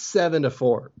 It's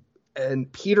 7-4.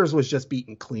 And Peters was just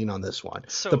beaten clean on this one.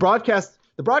 So, the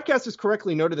broadcasters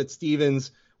correctly noted that Stevens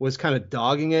was kind of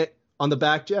dogging it on the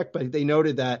back check, but they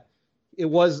noted that it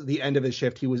was the end of his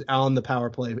shift. He was on the power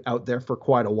play out there for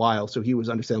quite a while, so he was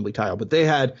understandably tired. But they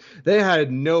had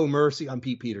no mercy on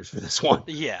Pete Peters for this one.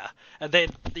 Yeah,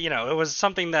 it was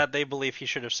something that they believe he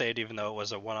should have saved, even though it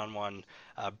was a one-on-one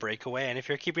breakaway. And if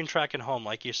you're keeping track at home,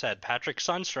 like you said, Patrick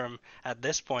Sundstrom at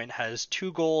this point has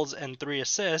 2 goals and 3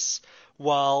 assists,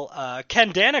 while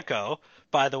Ken Danico,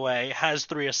 by the way, has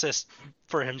 3 assists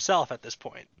for himself at this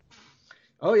point.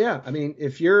 Oh, yeah. I mean,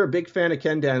 if you're a big fan of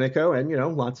Ken Danico,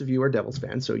 and, lots of you are Devils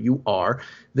fans, so you are,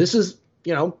 this is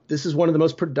one of the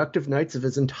most productive nights of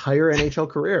his entire NHL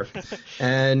career.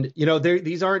 And,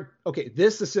 these aren't, okay,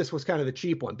 this assist was kind of the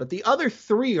cheap one, but the other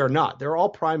 3 are not. They're all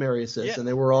primary assists, and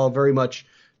they were all very much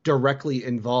directly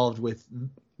involved with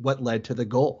what led to the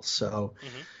goal. So,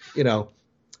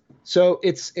 So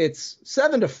it's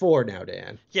 7-4 now,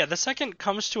 Dan. Yeah, the second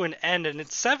comes to an end, and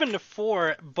it's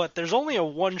 7-4, but there's only a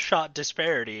 1-shot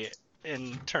disparity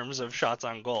in terms of shots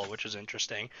on goal, which is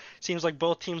interesting. Seems like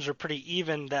both teams are pretty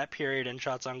even that period in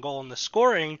shots on goal, and the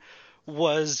scoring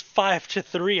was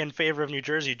 5-3 in favor of New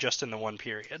Jersey just in the one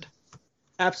period.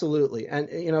 Absolutely. And,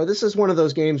 this is one of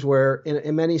those games where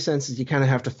in many senses you kind of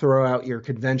have to throw out your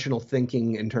conventional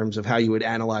thinking in terms of how you would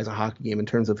analyze a hockey game in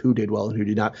terms of who did well and who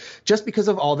did not, just because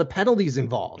of all the penalties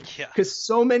involved. Yeah. Because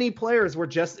so many players were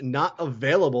just not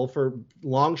available for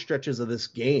long stretches of this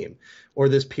game, or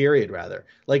this period rather.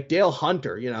 Like Dale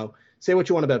Hunter, say what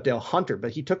you want about Dale Hunter, but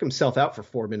he took himself out for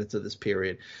 4 minutes of this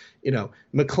period.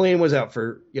 McLean was out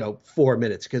for, 4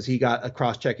 minutes because he got a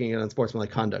cross-checking and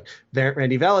unsportsmanlike conduct.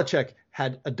 Randy Velacek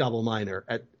had a double minor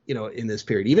in this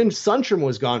period. Even Sundstrom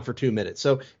was gone for 2 minutes.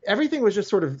 So everything was just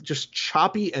sort of just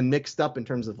choppy and mixed up in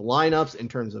terms of lineups, in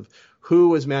terms of who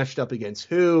was matched up against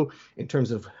who, in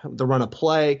terms of the run of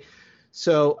play.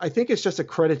 So I think it's just a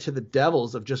credit to the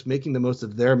Devils of just making the most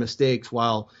of their mistakes.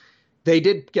 While they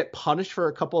did get punished for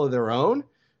a couple of their own,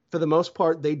 for the most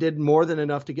part, they did more than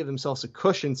enough to give themselves a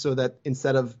cushion so that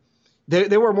instead of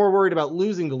they were more worried about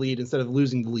losing the lead instead of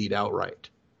losing the lead outright.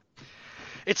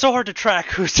 It's so hard to track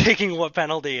who's taking what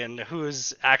penalty and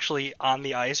who's actually on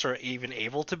the ice or even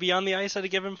able to be on the ice at a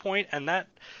given point, and that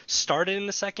started in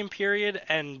the second period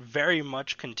and very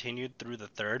much continued through the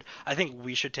third. I think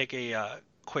we should take a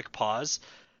quick pause.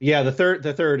 Yeah, the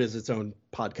third is its own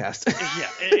podcast. Yeah,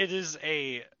 it is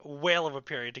a whale of a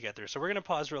period to get through. So we're going to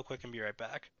pause real quick and be right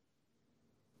back.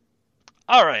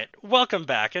 All right, welcome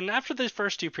back. And after the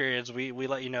first 2 periods, we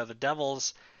let you know the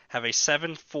Devils have a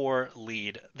 7-4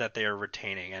 lead that they are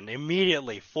retaining. And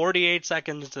immediately, 48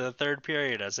 seconds to the third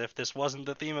period, as if this wasn't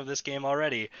the theme of this game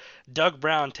already, Doug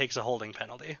Brown takes a holding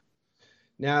penalty.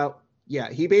 Now,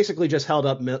 yeah, he basically just held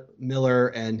up Miller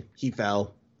and he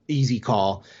fell. Easy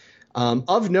call.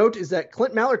 Of note is that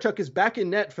Clint Malarchuk is back in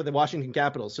net for the Washington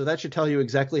Capitals, so that should tell you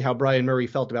exactly how Brian Murray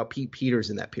felt about Pete Peters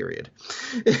in that period.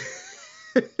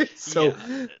 So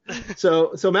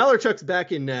Malarchuk's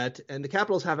back in net, and the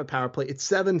Capitals have a power play. It's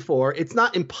 7-4. It's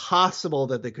not impossible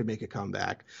that they could make a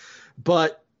comeback,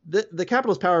 but the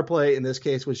Capitals power play in this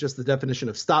case was just the definition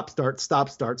of stop, start, stop,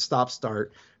 start, stop,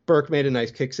 start. Burke made a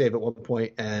nice kick save at one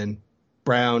point, and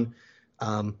Brown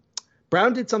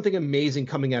did something amazing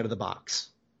coming out of the box,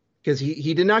 because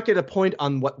he did not get a point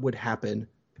on what would happen,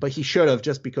 but he should have,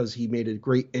 just because he made a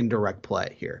great indirect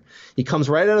play here. He comes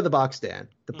right out of the box, Dan.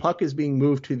 The puck is being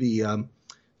moved to the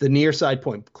near side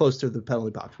point, close to the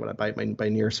penalty box, what I mean by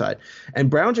near side. And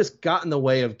Brown just got in the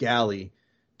way of Galley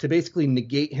to basically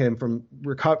negate him from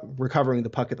recovering the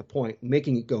puck at the point,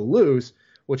 making it go loose,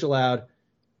 which allowed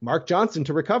Mark Johnson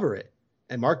to recover it.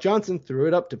 And Mark Johnson threw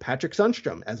it up to Patrick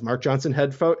Sundstrom as Mark Johnson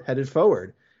headed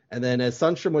forward. And then as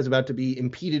Sundstrom was about to be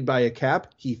impeded by a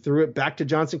cap, he threw it back to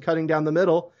Johnson cutting down the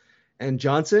middle. And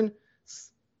Johnson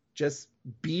just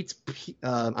beats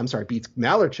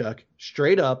Malarchuk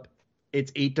straight up.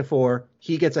 It's 8-4.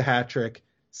 He gets a hat trick.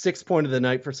 6th point of the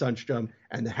night for Sundstrom,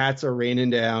 and the hats are raining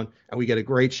down, and we get a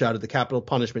great shot of the Capital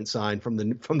punishment sign from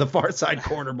the far side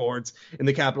corner boards in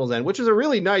the Capitals end, which is a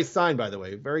really nice sign, by the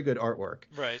way. Very good artwork.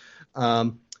 Right.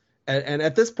 And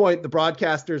at this point, the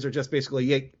broadcasters are just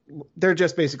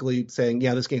basically saying,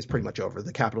 this game's pretty much over.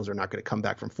 The Capitals are not going to come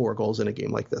back from 4 goals in a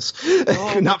game like this.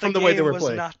 Not from the way they were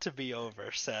playing. Not to be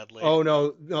over, sadly. Oh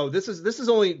no. This is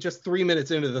only just 3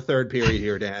 minutes into the third period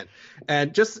here, Dan.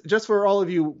 And just for all of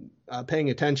you paying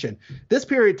attention, this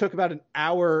period took about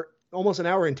almost an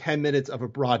hour and 10 minutes of a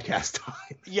broadcast time.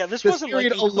 Yeah, this wasn't like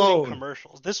including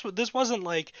commercials. This wasn't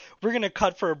like we're going to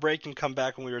cut for a break and come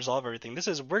back when we resolve everything. This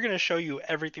is, we're going to show you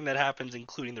everything that happens,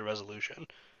 including the resolution.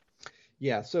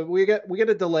 Yeah, so we get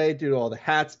a delay due to all the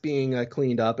hats being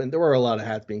cleaned up, and there were a lot of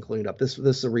hats being cleaned up.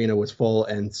 This arena was full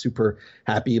and super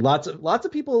happy. Lots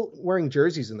of people wearing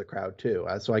jerseys in the crowd too.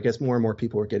 So I guess more and more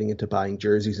people were getting into buying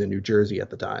jerseys in New Jersey at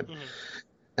the time. Mm-hmm.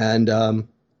 And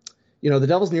the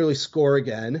Devils nearly score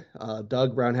again.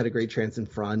 Doug Brown had a great chance in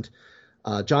front.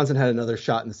 Johnson had another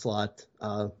shot in the slot.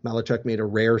 Malarchuk made a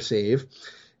rare save.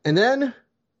 And then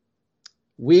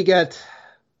we get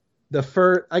the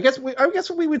first, I guess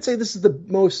we would say this is the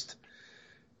most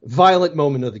violent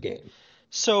moment of the game.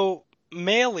 So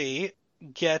Maley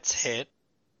gets hit,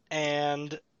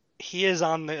 and he is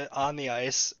on the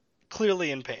ice,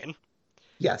 clearly in pain.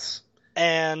 Yes.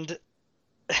 And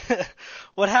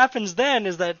what happens then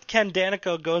is that Ken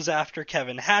Daneyko goes after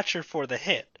Kevin Hatcher for the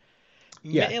hit.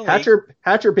 Yeah,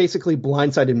 Hatcher basically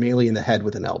blindsided Maley in the head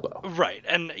with an elbow. Right,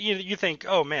 and you think,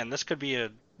 oh man, this could be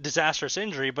a disastrous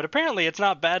injury, but apparently it's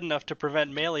not bad enough to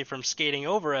prevent Maley from skating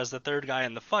over as the third guy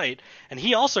in the fight, and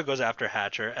he also goes after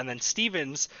Hatcher, and then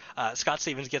Scott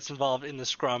Stevens gets involved in the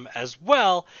scrum as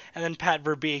well, and then Pat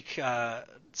Verbeek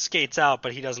skates out,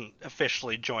 but he doesn't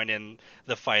officially join in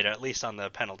the fight, at least on the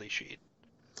penalty sheet.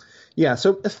 Yeah,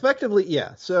 so effectively,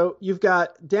 so you've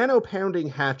got Dano pounding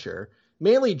Hatcher,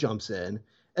 Maley jumps in,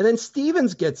 and then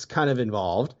Stevens gets kind of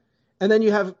involved, and then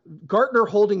you have Gartner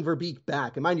holding Verbeek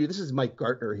back. And mind you, this is Mike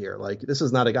Gartner here. Like, this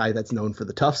is not a guy that's known for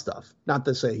the tough stuff. Not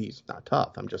to say he's not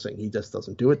tough. I'm just saying he just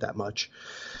doesn't do it that much.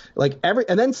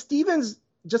 And then Stevens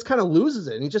just kind of loses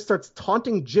it, and he just starts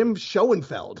taunting Jim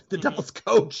Schoenfeld, the Devils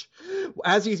coach,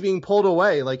 as he's being pulled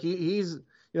away. Like he's.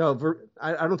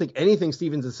 I don't think anything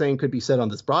Stevens is saying could be said on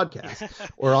this broadcast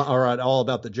or at all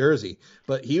about the jersey,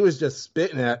 but he was just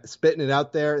spitting it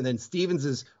out there. And then Stevens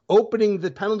is opening the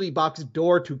penalty box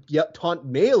door to taunt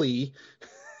Maley,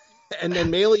 and then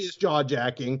Maley is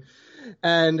jaw-jacking,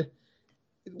 and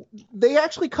they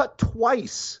actually cut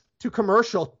twice to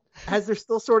commercial as they're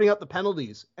still sorting out the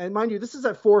penalties. And mind you, this is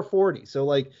at 4:40.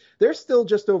 So there's still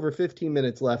just over 15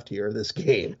 minutes left here of this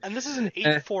game. And this is an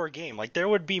 8-4 game. There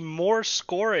would be more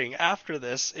scoring after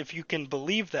this, if you can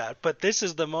believe that. But this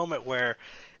is the moment where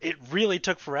it really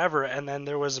took forever. And then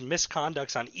there was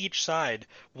misconducts on each side,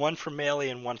 one for Maley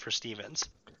and one for Stevens.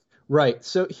 Right.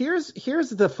 So here's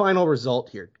the final result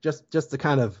here, just to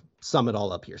kind of sum it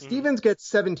all up here. Stevens gets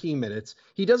 17 minutes.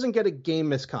 He doesn't get a game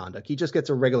misconduct. He just gets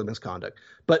a regular misconduct.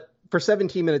 But for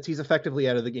 17 minutes, he's effectively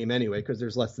out of the game anyway, because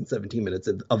there's less than 17 minutes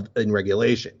in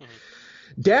regulation.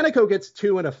 Daneyko gets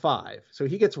 2 and a 5. So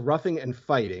he gets roughing and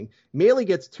fighting. Maley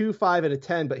gets 2, 5, and a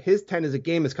 10, but his 10 is a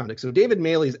game misconduct. So David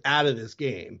Maley's out of this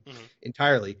game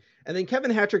entirely. And then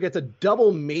Kevin Hatcher gets a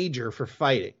double major for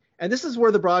fighting. And this is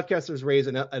where the broadcasters raise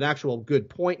an actual good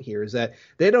point here, is that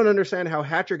they don't understand how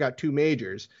Hatcher got 2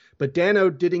 majors, but Dano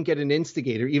didn't get an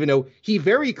instigator, even though he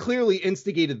very clearly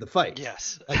instigated the fight.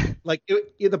 Yes.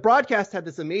 The broadcast had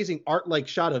this amazing art-like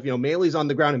shot of, Maley's on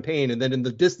the ground in pain, and then in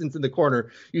the distance in the corner,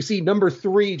 you see number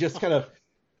 3 just kind of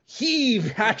heave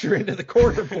Hatcher into the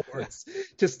corner boards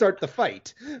to start the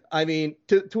fight. I mean,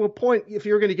 to a point, if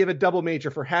you're going to give a double major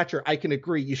for Hatcher, I can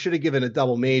agree. You should have given a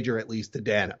double major at least to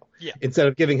Dano. Yeah. Instead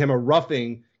of giving him a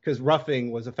roughing because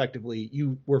roughing was effectively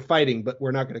you were fighting, but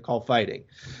we're not going to call fighting.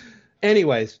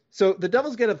 Anyways, so the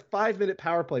Devils get a 5-minute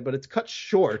power play, but it's cut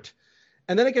short.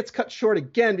 And then it gets cut short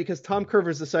again because Tom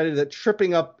Curvers decided that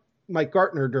tripping up Mike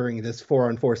Gartner during this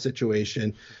 4-on-4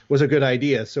 situation was a good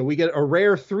idea. So we get a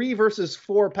rare 3 versus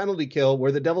 4 penalty kill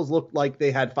where the Devils looked like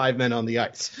they had 5 men on the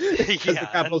ice. Because the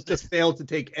Capitals just failed to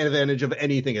take advantage of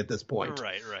anything at this point.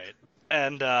 Right.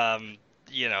 And,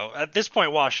 at this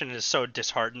point, Washington is so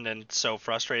disheartened and so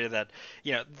frustrated that,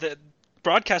 the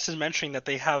broadcast is mentioning that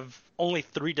they have only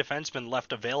 3 defensemen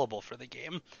left available for the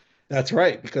game. That's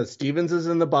right, because Stevens is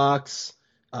in the box.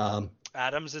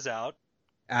 Adams is out.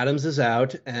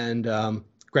 And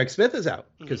Greg Smith is out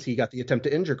because he got the attempt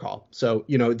to injure call. So,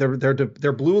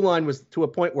 their blue line was to a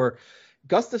point where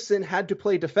Gustafsson had to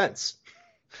play defense.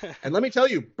 And let me tell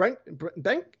you, Brent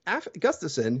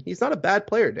Gustafsson, he's not a bad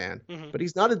player, Dan, but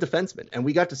he's not a defenseman. And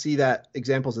we got to see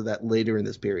examples of that later in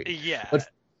this period. Yeah.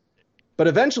 But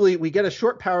eventually we get a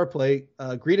short power play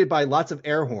greeted by lots of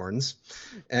air horns.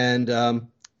 And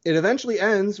it eventually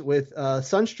ends with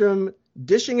Sundstrom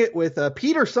dishing it with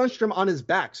Peter Sundstrom on his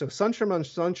back. So Sundstrom on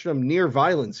Sundstrom near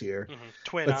violence here.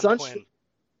 Twin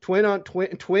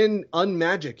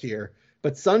unmagic here.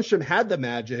 But Sundstrom had the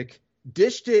magic,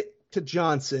 dished it to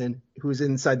Johnson, who's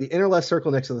inside the inner left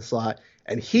circle next to the slot,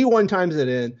 and he one-times it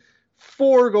in.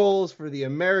 4 goals for the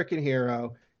American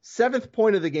hero. 7th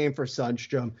point of the game for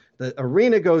Sundstrom. The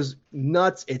arena goes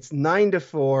nuts. It's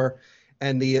 9-4.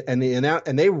 And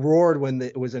they roared when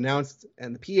it was announced,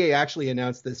 and the PA actually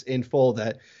announced this in full,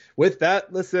 that with that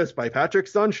assist by Patrick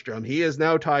Sundstrom, he has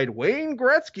now tied Wayne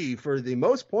Gretzky for the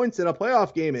most points in a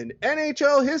playoff game in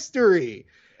NHL history.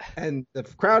 And the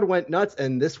crowd went nuts,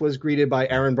 and this was greeted by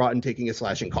Aaron Broughton taking a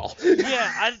slashing call.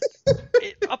 Yeah,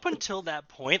 up until that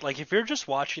point, like, if you're just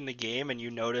watching the game and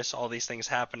you notice all these things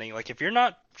happening, like, if you're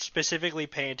not specifically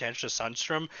paying attention to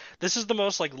Sundstrom, this is the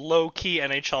most, like, low-key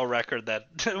NHL record that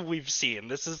we've seen.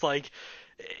 This is, like,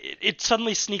 it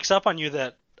suddenly sneaks up on you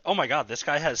that, oh my god, this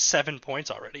guy has 7 points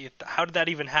already. How did that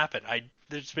even happen?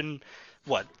 There's been,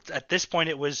 at this point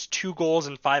it was 2 goals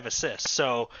and 5 assists,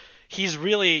 so he's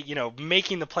really,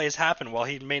 making the plays happen while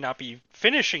he may not be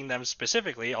finishing them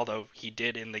specifically, although he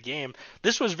did in the game.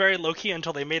 This was very low-key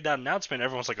until they made that announcement.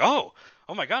 Everyone's like, oh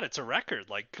my god, it's a record.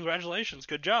 Like, congratulations,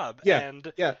 good job.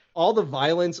 Yeah, all the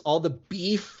violence, all the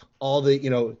beef, all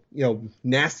the,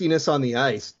 nastiness on the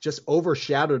ice just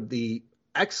overshadowed the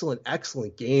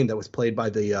excellent game that was played by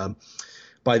the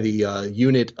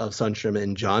unit of Sundstrom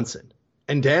and Johnson.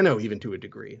 And Dano, even to a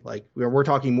degree. Like,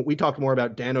 we talk more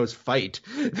about Dano's fight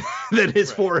than his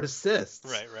 4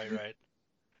 assists. Right.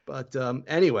 But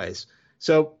anyways,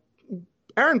 so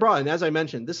Aaron Broughton, as I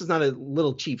mentioned, this is not a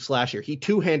little cheap slash here. He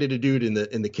 2-handed a dude in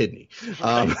the kidney.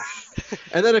 And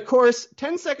then, of course,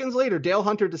 10 seconds later, Dale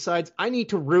Hunter decides, I need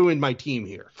to ruin my team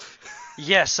here.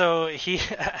 Yeah, so he,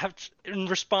 in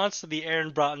response to the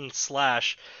Aaron Broughton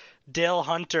slash, Dale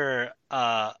Hunter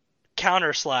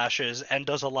counter slashes and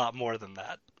does a lot more than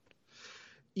that.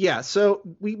 Yeah, so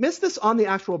we missed this on the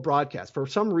actual broadcast. For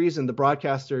some reason, the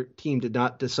broadcaster team did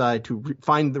not decide to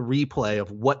find the replay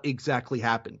of what exactly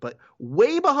happened. But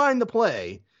way behind the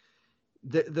play,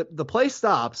 the play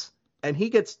stops, and he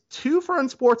gets 2 for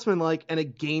unsportsmanlike and a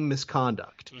game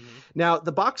misconduct. Now,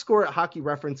 the box score at Hockey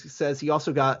Reference says he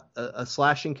also got a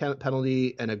slashing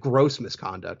penalty and a gross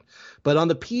misconduct. But on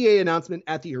the PA announcement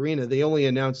at the arena, they only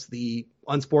announced the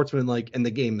unsportsmanlike and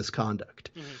the game misconduct.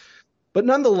 But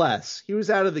nonetheless, he was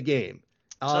out of the game.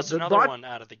 So that's another one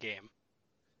out of the game.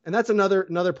 And that's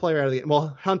another player out of the game.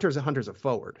 Well, Hunter's a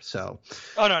forward, so.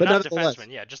 Oh, no, not defenseman.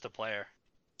 Yeah, just a player.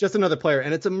 Just another player.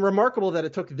 And it's remarkable that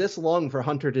it took this long for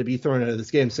Hunter to be thrown out of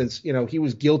this game, since, he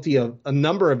was guilty of a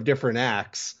number of different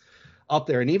acts up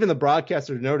there. And even the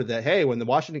broadcaster noted that, hey, when the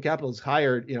Washington Capitals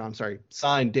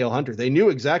signed Dale Hunter, they knew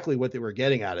exactly what they were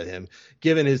getting out of him,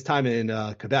 given his time in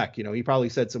Quebec. He probably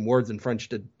said some words in French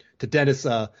to Dennis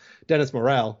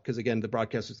Morel, because, again, the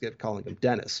broadcasters kept calling him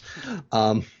Dennis.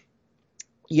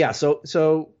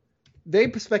 So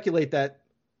they speculate that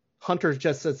Hunter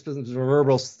just said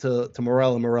verbals to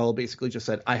Morel, and Morel basically just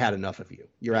said, I had enough of you.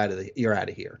 You're out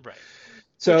of here. Right.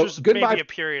 So which was goodbye. Maybe a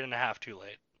period and a half too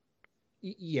late.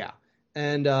 Yeah.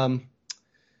 And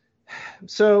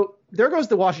so there goes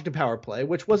the Washington power play,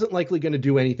 which wasn't likely going to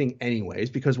do anything anyways,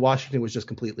 because Washington was just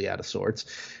completely out of sorts.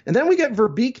 And then we get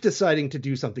Verbeek deciding to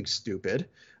do something stupid.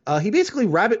 He basically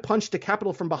rabbit punched a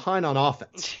Capital from behind on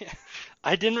offense.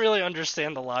 I didn't really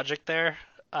understand the logic there.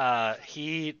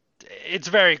 It's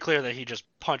very clear that he just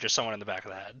punches someone in the back of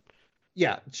the head.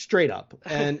 Yeah, straight up.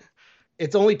 And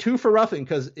It's only 2 for roughing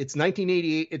because it's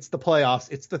 1988. It's the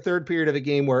playoffs. It's the third period of a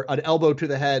game where an elbow to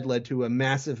the head led to a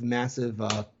massive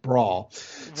brawl.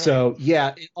 Right. So,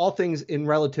 yeah, all things in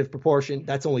relative proportion,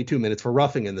 that's only 2 minutes for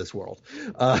roughing in this world.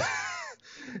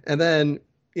 And then,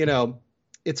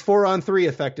 it's 4-on-3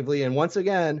 effectively. And once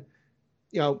again,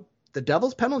 the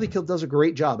Devils' penalty kill does a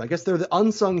great job. I guess they're the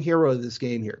unsung hero of this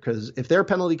game here, because if their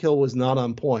penalty kill was not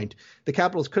on point, the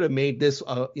Capitals could have made this,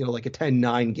 like a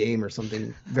 10-9 game or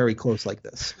something very close like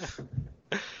this.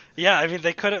 Yeah, I mean,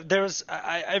 they could have.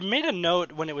 I made a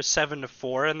note when it was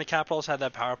 7-4, and the Capitals had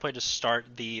that power play to start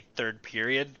the third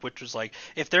period, which was like,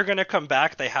 if they're going to come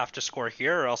back, they have to score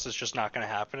here, or else it's just not going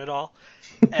to happen at all.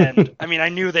 And I mean, I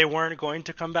knew they weren't going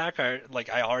to come back. I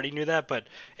already knew that, but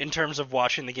in terms of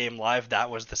watching the game live, that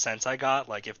was the sense I got.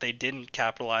 Like, if they didn't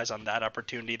capitalize on that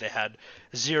opportunity, they had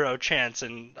zero chance.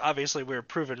 And obviously, we were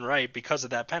proven right because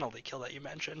of that penalty kill that you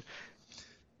mentioned.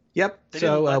 Yep. They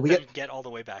didn't let them get all the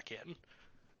way back in.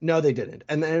 No, they didn't.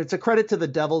 And it's a credit to the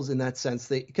Devils in that sense.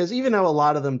 Because even though a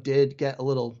lot of them did get a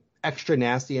little extra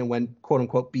nasty and went, quote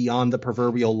unquote, beyond the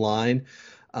proverbial line,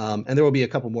 and there will be a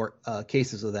couple more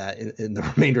cases of that in the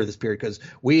remainder of this period, because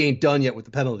we ain't done yet with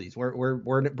the penalties.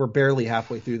 We're barely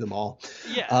halfway through them all.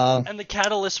 Yeah, and the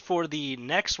catalyst for the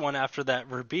next one after that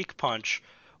Verbeek punch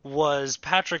was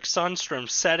Patrick Sundstrom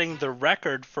setting the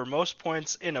record for most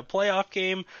points in a playoff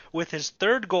game with his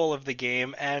third goal of the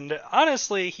game, and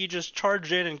honestly, he just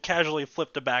charged in and casually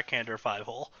flipped a backhander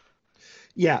 5-hole.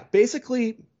 Yeah,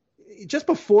 basically, just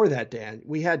before that, Dan,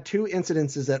 we had 2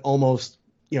 incidences that almost,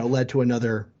 led to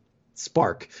another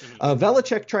spark.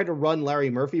 Velacek tried to run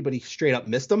Larry Murphy, but he straight up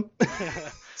missed him.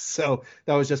 So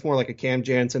that was just more like a Cam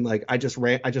Jansen, like I just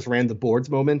ran the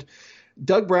boards moment.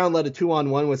 Doug Brown led a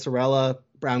 2-on-1 with Sorella.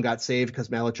 Brown got saved because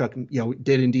Malachuk,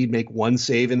 did indeed make one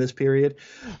save in this period.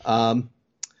 And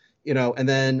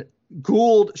then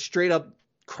Gould straight up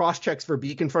cross-checks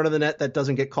Verbeek in front of the net. That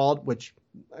doesn't get called, which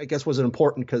I guess wasn't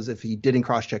important because if he didn't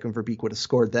cross-check him, Verbeek would have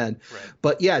scored then. Right.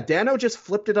 But yeah, Dano just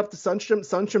flipped it up to Sundstrom.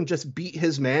 Sundstrom just beat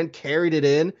his man, carried it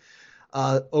in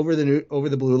over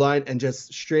the blue line, and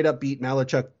just straight up beat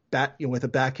Malachuk with a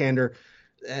backhander.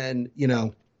 And,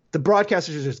 the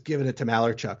broadcasters are just giving it to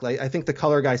Malarchuk. Like, I think the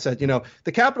color guy said,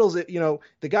 the Capitals, the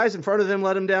guys in front of them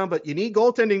let him down, but you need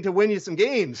goaltending to win you some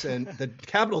games. And the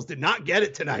Capitals did not get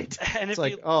it tonight. And it's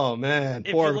like, oh, man,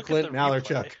 poor Clint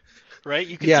Malarchuk. Replay, right?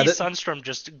 You can see Sundstrom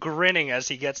just grinning as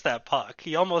he gets that puck.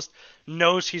 He almost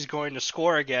knows he's going to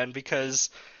score again because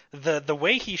the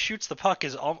way he shoots the puck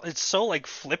it's so, like,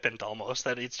 flippant almost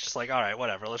that it's just like, all right,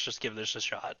 whatever, let's just give this a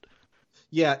shot.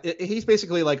 Yeah, he's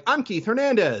basically like, I'm Keith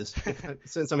Hernandez,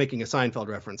 since I'm making a Seinfeld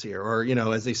reference here. Or,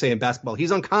 as they say in basketball,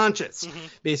 he's unconscious. Mm-hmm.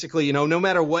 Basically, no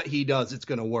matter what he does, it's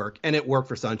going to work. And it worked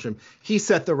for Sundstrom. He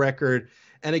set the record.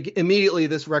 And immediately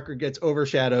this record gets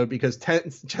overshadowed because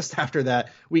just after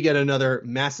that, we get another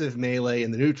massive melee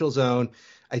in the neutral zone.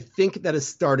 I think that is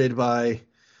started by,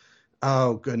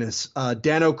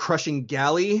 Dano crushing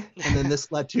Galley. And then this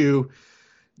led to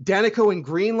Danico and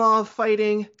Greenlaw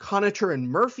fighting, Conacher and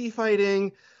Murphy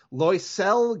fighting,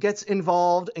 Loisel gets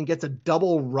involved and gets a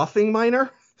double roughing minor.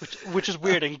 Which is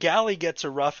weird, and Galley gets a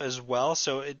rough as well,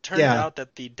 so it turns out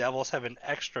that the Devils have an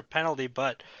extra penalty,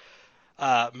 but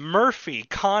Murphy,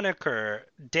 Conacher,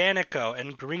 Danico,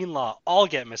 and Greenlaw all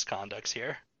get misconducts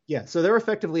here. Yeah, so they're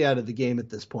effectively out of the game at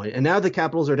this point, and now the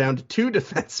Capitals are down to 2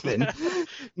 defensemen.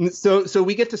 so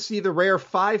we get to see the rare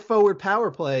 5-forward power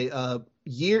play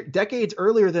decades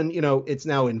earlier than, it's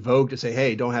now in vogue to say,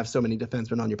 hey, don't have so many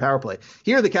defensemen on your power play.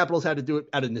 Here, the Capitals had to do it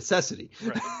out of necessity.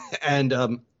 Right.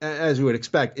 And as we would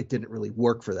expect, it didn't really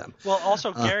work for them. Well,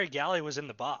 also, Gary Galley was in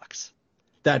the box.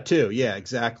 That too. Yeah,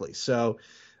 exactly. So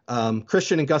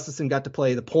Christian and Gustafson got to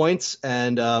play the points,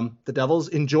 and the Devils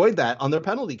enjoyed that on their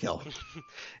penalty kill.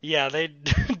 Yeah, they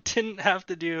didn't have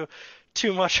to do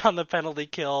too much on the penalty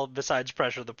kill besides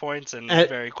pressure the points, and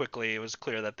very quickly it was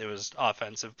clear that there was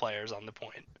offensive players on the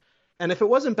point. And if it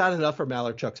wasn't bad enough for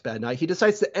Malarchuk's bad night, he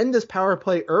decides to end this power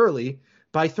play early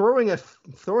by throwing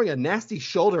a nasty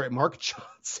shoulder at Mark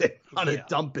Johnson on a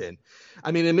dump in.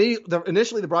 I mean,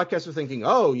 initially the broadcast was thinking,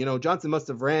 Johnson must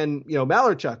have ran,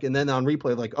 Malarchuk. And then on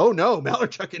replay, like, oh no,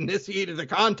 Malarchuk initiated the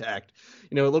contact.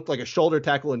 It looked like a shoulder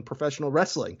tackle in professional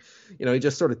wrestling. He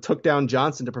just sort of took down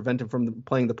Johnson to prevent him from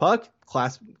playing the puck.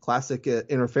 Classic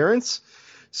interference.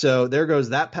 So there goes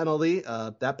that penalty,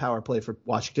 that power play for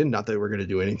Washington. Not that we're going to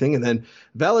do anything. And then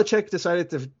Velacek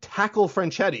decided to tackle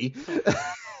Franchetti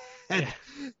and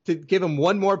to give him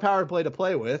one more power play to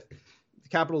play with. The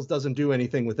Capitals doesn't do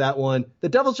anything with that one. The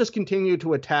Devils just continue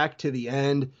to attack to the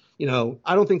end.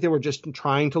 I don't think they were just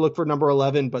trying to look for number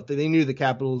 11, but they knew the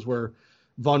Capitals were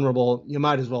vulnerable. You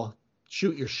might as well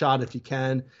shoot your shot if you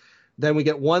can. Then we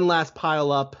get one last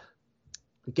pile up.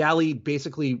 Galley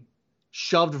basically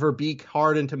shoved Verbeek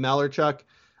hard into Malarchuk.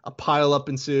 A pile up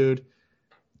ensued.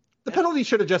 The penalty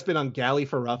should have just been on Galley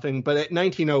for roughing, but at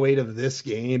 19:08 of this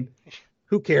game,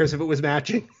 who cares if it was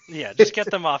matching? Yeah, just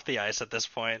get them off the ice at this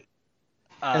point.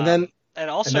 And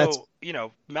also,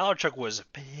 Malarchuk was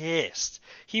pissed.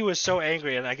 He was so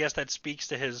angry, and I guess that speaks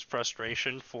to his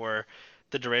frustration for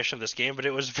the duration of this game, but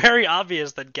it was very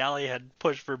obvious that Galley had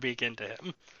pushed Verbeek into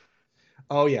him.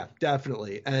 Oh, yeah,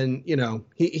 definitely. And,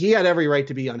 he had every right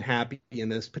to be unhappy in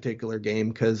this particular game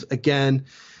because, again,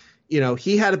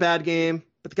 he had a bad game,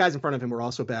 but the guys in front of him were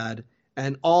also bad.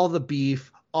 And all the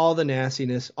beef, all the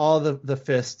nastiness, all the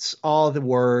fists, all the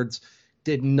words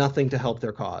did nothing to help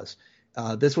their cause.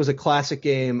 This was a classic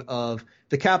game of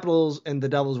the Capitals and the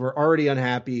Devils were already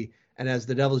unhappy, and as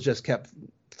the Devils just kept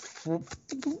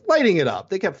lighting it up,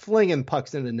 they kept flinging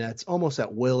pucks into nets almost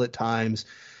at will at times.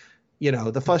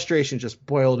 The frustration just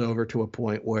boiled over to a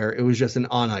point where it was just an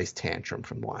on-ice tantrum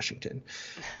from Washington.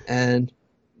 And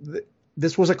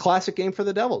this was a classic game for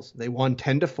the Devils. They won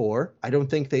 10-4. I don't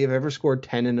think they've ever scored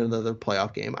 10 in another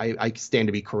playoff game. I stand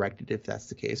to be corrected if that's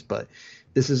the case, but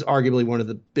this is arguably one of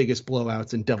the biggest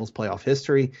blowouts in Devils playoff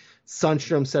history.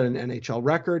 Sundstrom set an NHL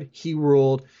record. He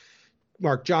ruled.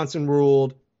 Mark Johnson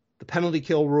ruled. The penalty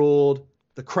kill ruled.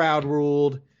 The crowd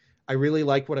ruled. I really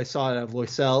liked what I saw out of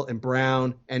Loisel and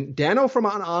Brown and Dano from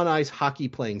an on-ice hockey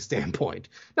playing standpoint.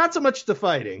 Not so much the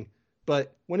fighting,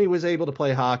 but when he was able to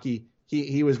play hockey,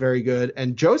 he was very good.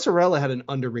 And Joe Cirella had an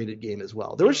underrated game as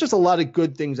well. There was just a lot of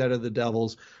good things out of the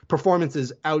Devils,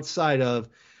 performances outside of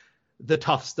the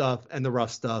tough stuff and the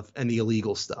rough stuff and the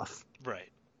illegal stuff.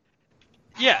 Right.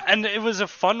 Yeah, and it was a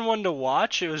fun one to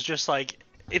watch. It was just like,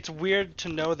 it's weird to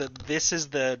know that this is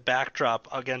the backdrop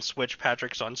against which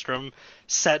Patrick Sundstrom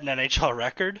set an NHL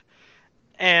record.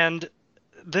 And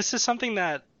this is something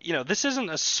that, this isn't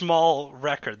a small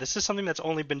record. This is something that's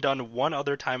only been done one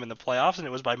other time in the playoffs, and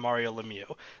it was by Mario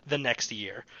Lemieux the next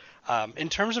year. In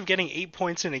terms of getting 8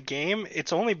 points in a game,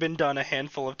 it's only been done a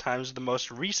handful of times, the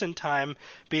most recent time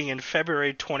being in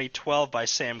February 2012 by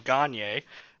Sam Gagner.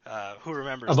 Who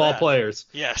remembers of that? all players.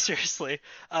 Yeah, seriously.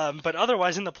 But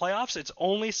otherwise, in the playoffs, it's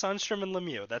only Sundstrom and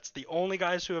Lemieux. That's the only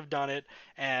guys who have done it.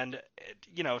 And,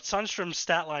 Sundstrom's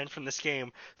stat line from this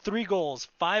game, 3 goals,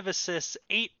 5 assists,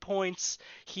 8 points.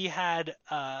 He had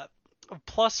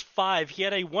 +5. He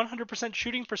had a 100%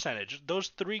 shooting percentage. Those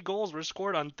 3 goals were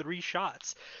scored on 3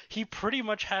 shots. He pretty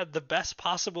much had the best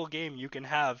possible game you can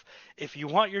have if you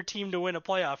want your team to win a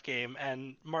playoff game,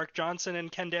 and Mark Johnson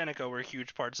and Ken Danico were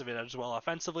huge parts of it as well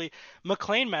offensively.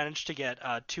 McLean managed to get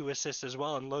 2 assists as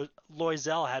well, and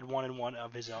Loisel had 1 and 1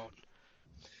 of his own.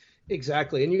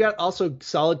 Exactly. And you got also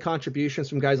solid contributions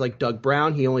from guys like Doug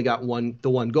Brown. He only got the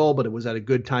one goal, but it was at a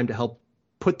good time to help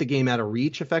put the game out of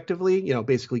reach effectively,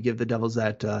 basically give the Devils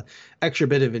that extra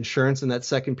bit of insurance in that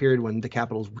second period when the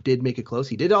Capitals did make it close.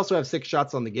 He did also have 6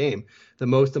 shots on the game, the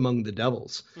most among the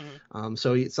Devils. Mm-hmm.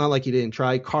 So it's not like he didn't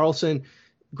try. Carlson,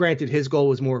 granted, his goal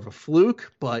was more of a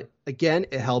fluke, but again,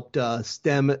 it helped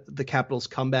stem the Capitals'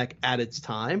 comeback at its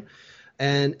time.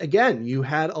 And again, you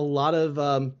had a lot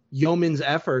of yeoman's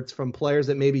efforts from players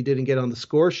that maybe didn't get on the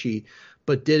score sheet,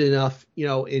 but did enough,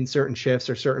 in certain shifts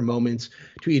or certain moments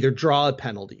to either draw a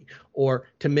penalty or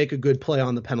to make a good play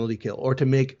on the penalty kill or to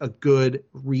make a good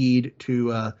read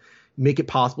to make it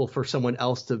possible for someone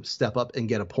else to step up and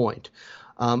get a point.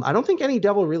 I don't think any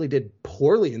Devil really did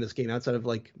poorly in this game outside of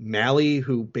like Malley,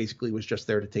 who basically was just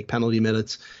there to take penalty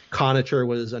minutes. Conacher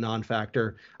was a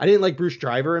non-factor. I didn't like Bruce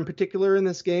Driver in particular in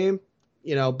this game,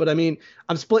 but I mean,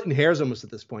 I'm splitting hairs almost at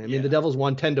this point. I mean, the Devils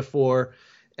won 10-4.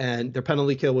 And their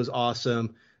penalty kill was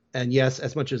awesome. And yes,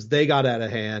 as much as they got out of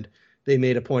hand, they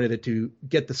made a point of it to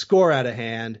get the score out of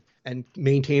hand and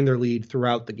maintain their lead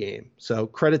throughout the game. So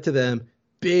credit to them.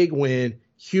 Big win.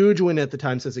 Huge win at the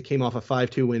time since it came off a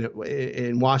 5-2 win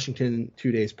in Washington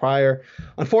 2 days prior.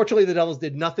 Unfortunately, the Devils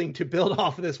did nothing to build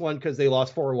off of this one because they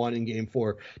lost 4-1 in Game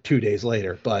 4 2 days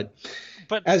later. But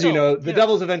as you know, the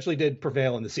Devils eventually did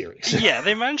prevail in the series. Yeah,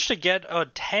 they managed to get a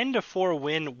 10-4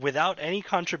 win without any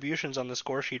contributions on the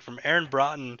score sheet from Aaron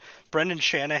Broughton, Brendan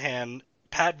Shanahan,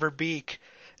 Pat Verbeek,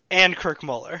 and Kirk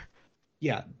Muller.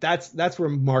 Yeah, that's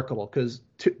remarkable because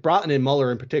Broughton and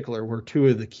Muller in particular were 2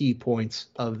 of the key points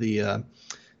of the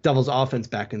Devils offense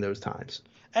back in those times.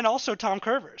 And also Tom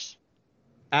Curvers.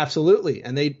 Absolutely.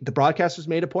 And the broadcasters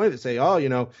made a point of it, say,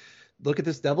 look at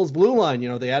this Devils blue line.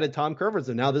 They added Tom Curvers,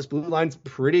 and now this blue line's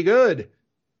pretty good.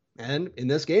 And in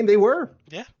this game, they were.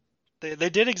 Yeah, they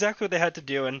did exactly what they had to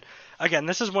do. And again,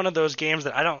 this is one of those games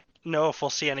that know if we'll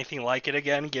see anything like it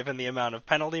again, given the amount of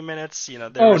penalty minutes.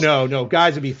 Oh no,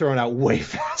 guys would be thrown out way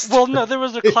faster. Well, no, there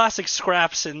was the classic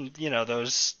scraps in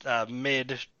those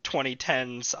mid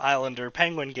 2010s Islander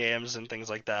Penguin games and things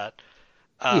like that.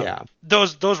 Yeah.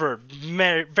 Those were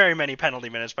very many penalty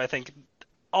minutes, but I think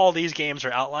all these games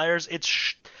are outliers.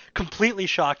 It's completely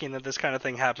shocking that this kind of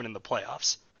thing happened in the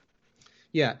playoffs.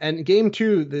 Yeah, and game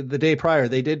 2, the day prior,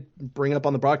 they did bring up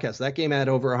on the broadcast that game had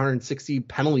over 160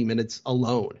 penalty minutes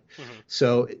alone. Mm-hmm.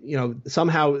 So,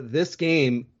 somehow this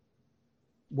game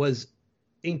was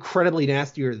incredibly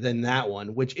nastier than that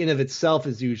one, which in of itself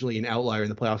is usually an outlier in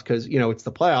the playoffs because, it's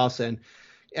the playoffs. And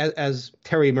as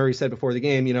Terry Murray said before the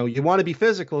game, you want to be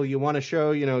physical. You want to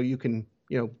show, you can,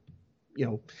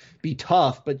 be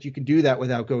tough, but you can do that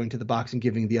without going to the box and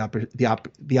giving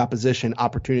the opposition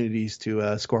opportunities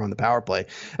to score on the power play.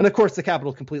 And of course, the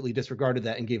Capitals completely disregarded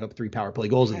that and gave up 3 power play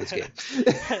goals in this game.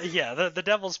 Yeah, the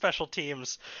Devils special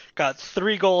teams got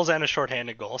 3 goals and a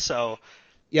shorthanded goal. So,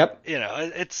 yep,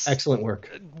 it's excellent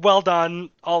work. Well done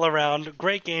all around.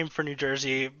 Great game for New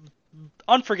Jersey.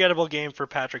 Unforgettable game for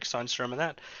Patrick Sundstrom, and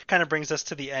that kind of brings us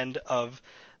to the end of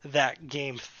that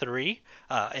game 3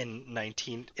 in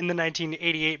the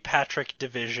 1988 Patrick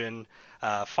Division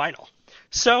final.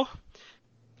 So,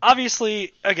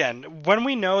 obviously, again, when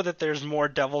we know that there's more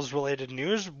Devils-related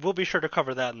news, we'll be sure to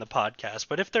cover that in the podcast.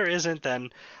 But if there isn't,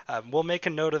 then we'll make a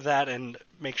note of that and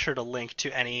make sure to link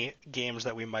to any games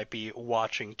that we might be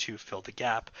watching to fill the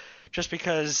gap. Just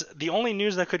because the only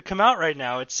news that could come out right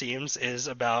now, it seems, is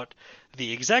about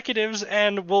the executives,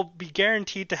 and we'll be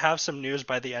guaranteed to have some news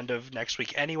by the end of next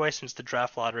week anyway, since the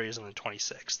draft lottery is on the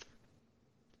 26th.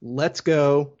 Let's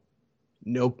go.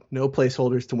 No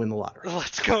placeholders to win the lottery.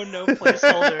 Let's go, no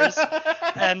placeholders.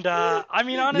 And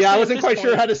honestly, I wasn't quite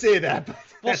sure how to say that. But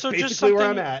well, that's so basically just where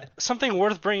I'm at. Something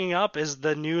worth bringing up is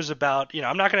the news about,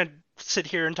 I'm not going to sit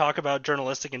here and talk about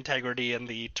journalistic integrity and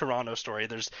the Toronto story.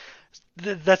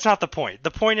 That's not the point.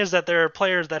 The point is that there are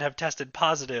players that have tested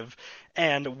positive,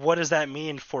 and what does that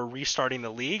mean for restarting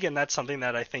the league? And that's something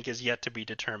that I think is yet to be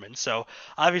determined. So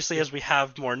obviously, as we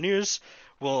have more news,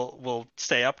 we'll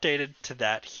stay updated to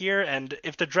that here. And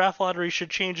if the draft lottery should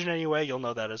change in any way, you'll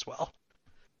know that as well.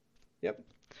 Yep.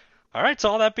 All right. So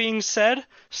all that being said,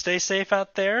 stay safe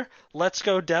out there. Let's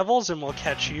go Devils, and we'll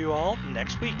catch you all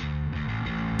next week.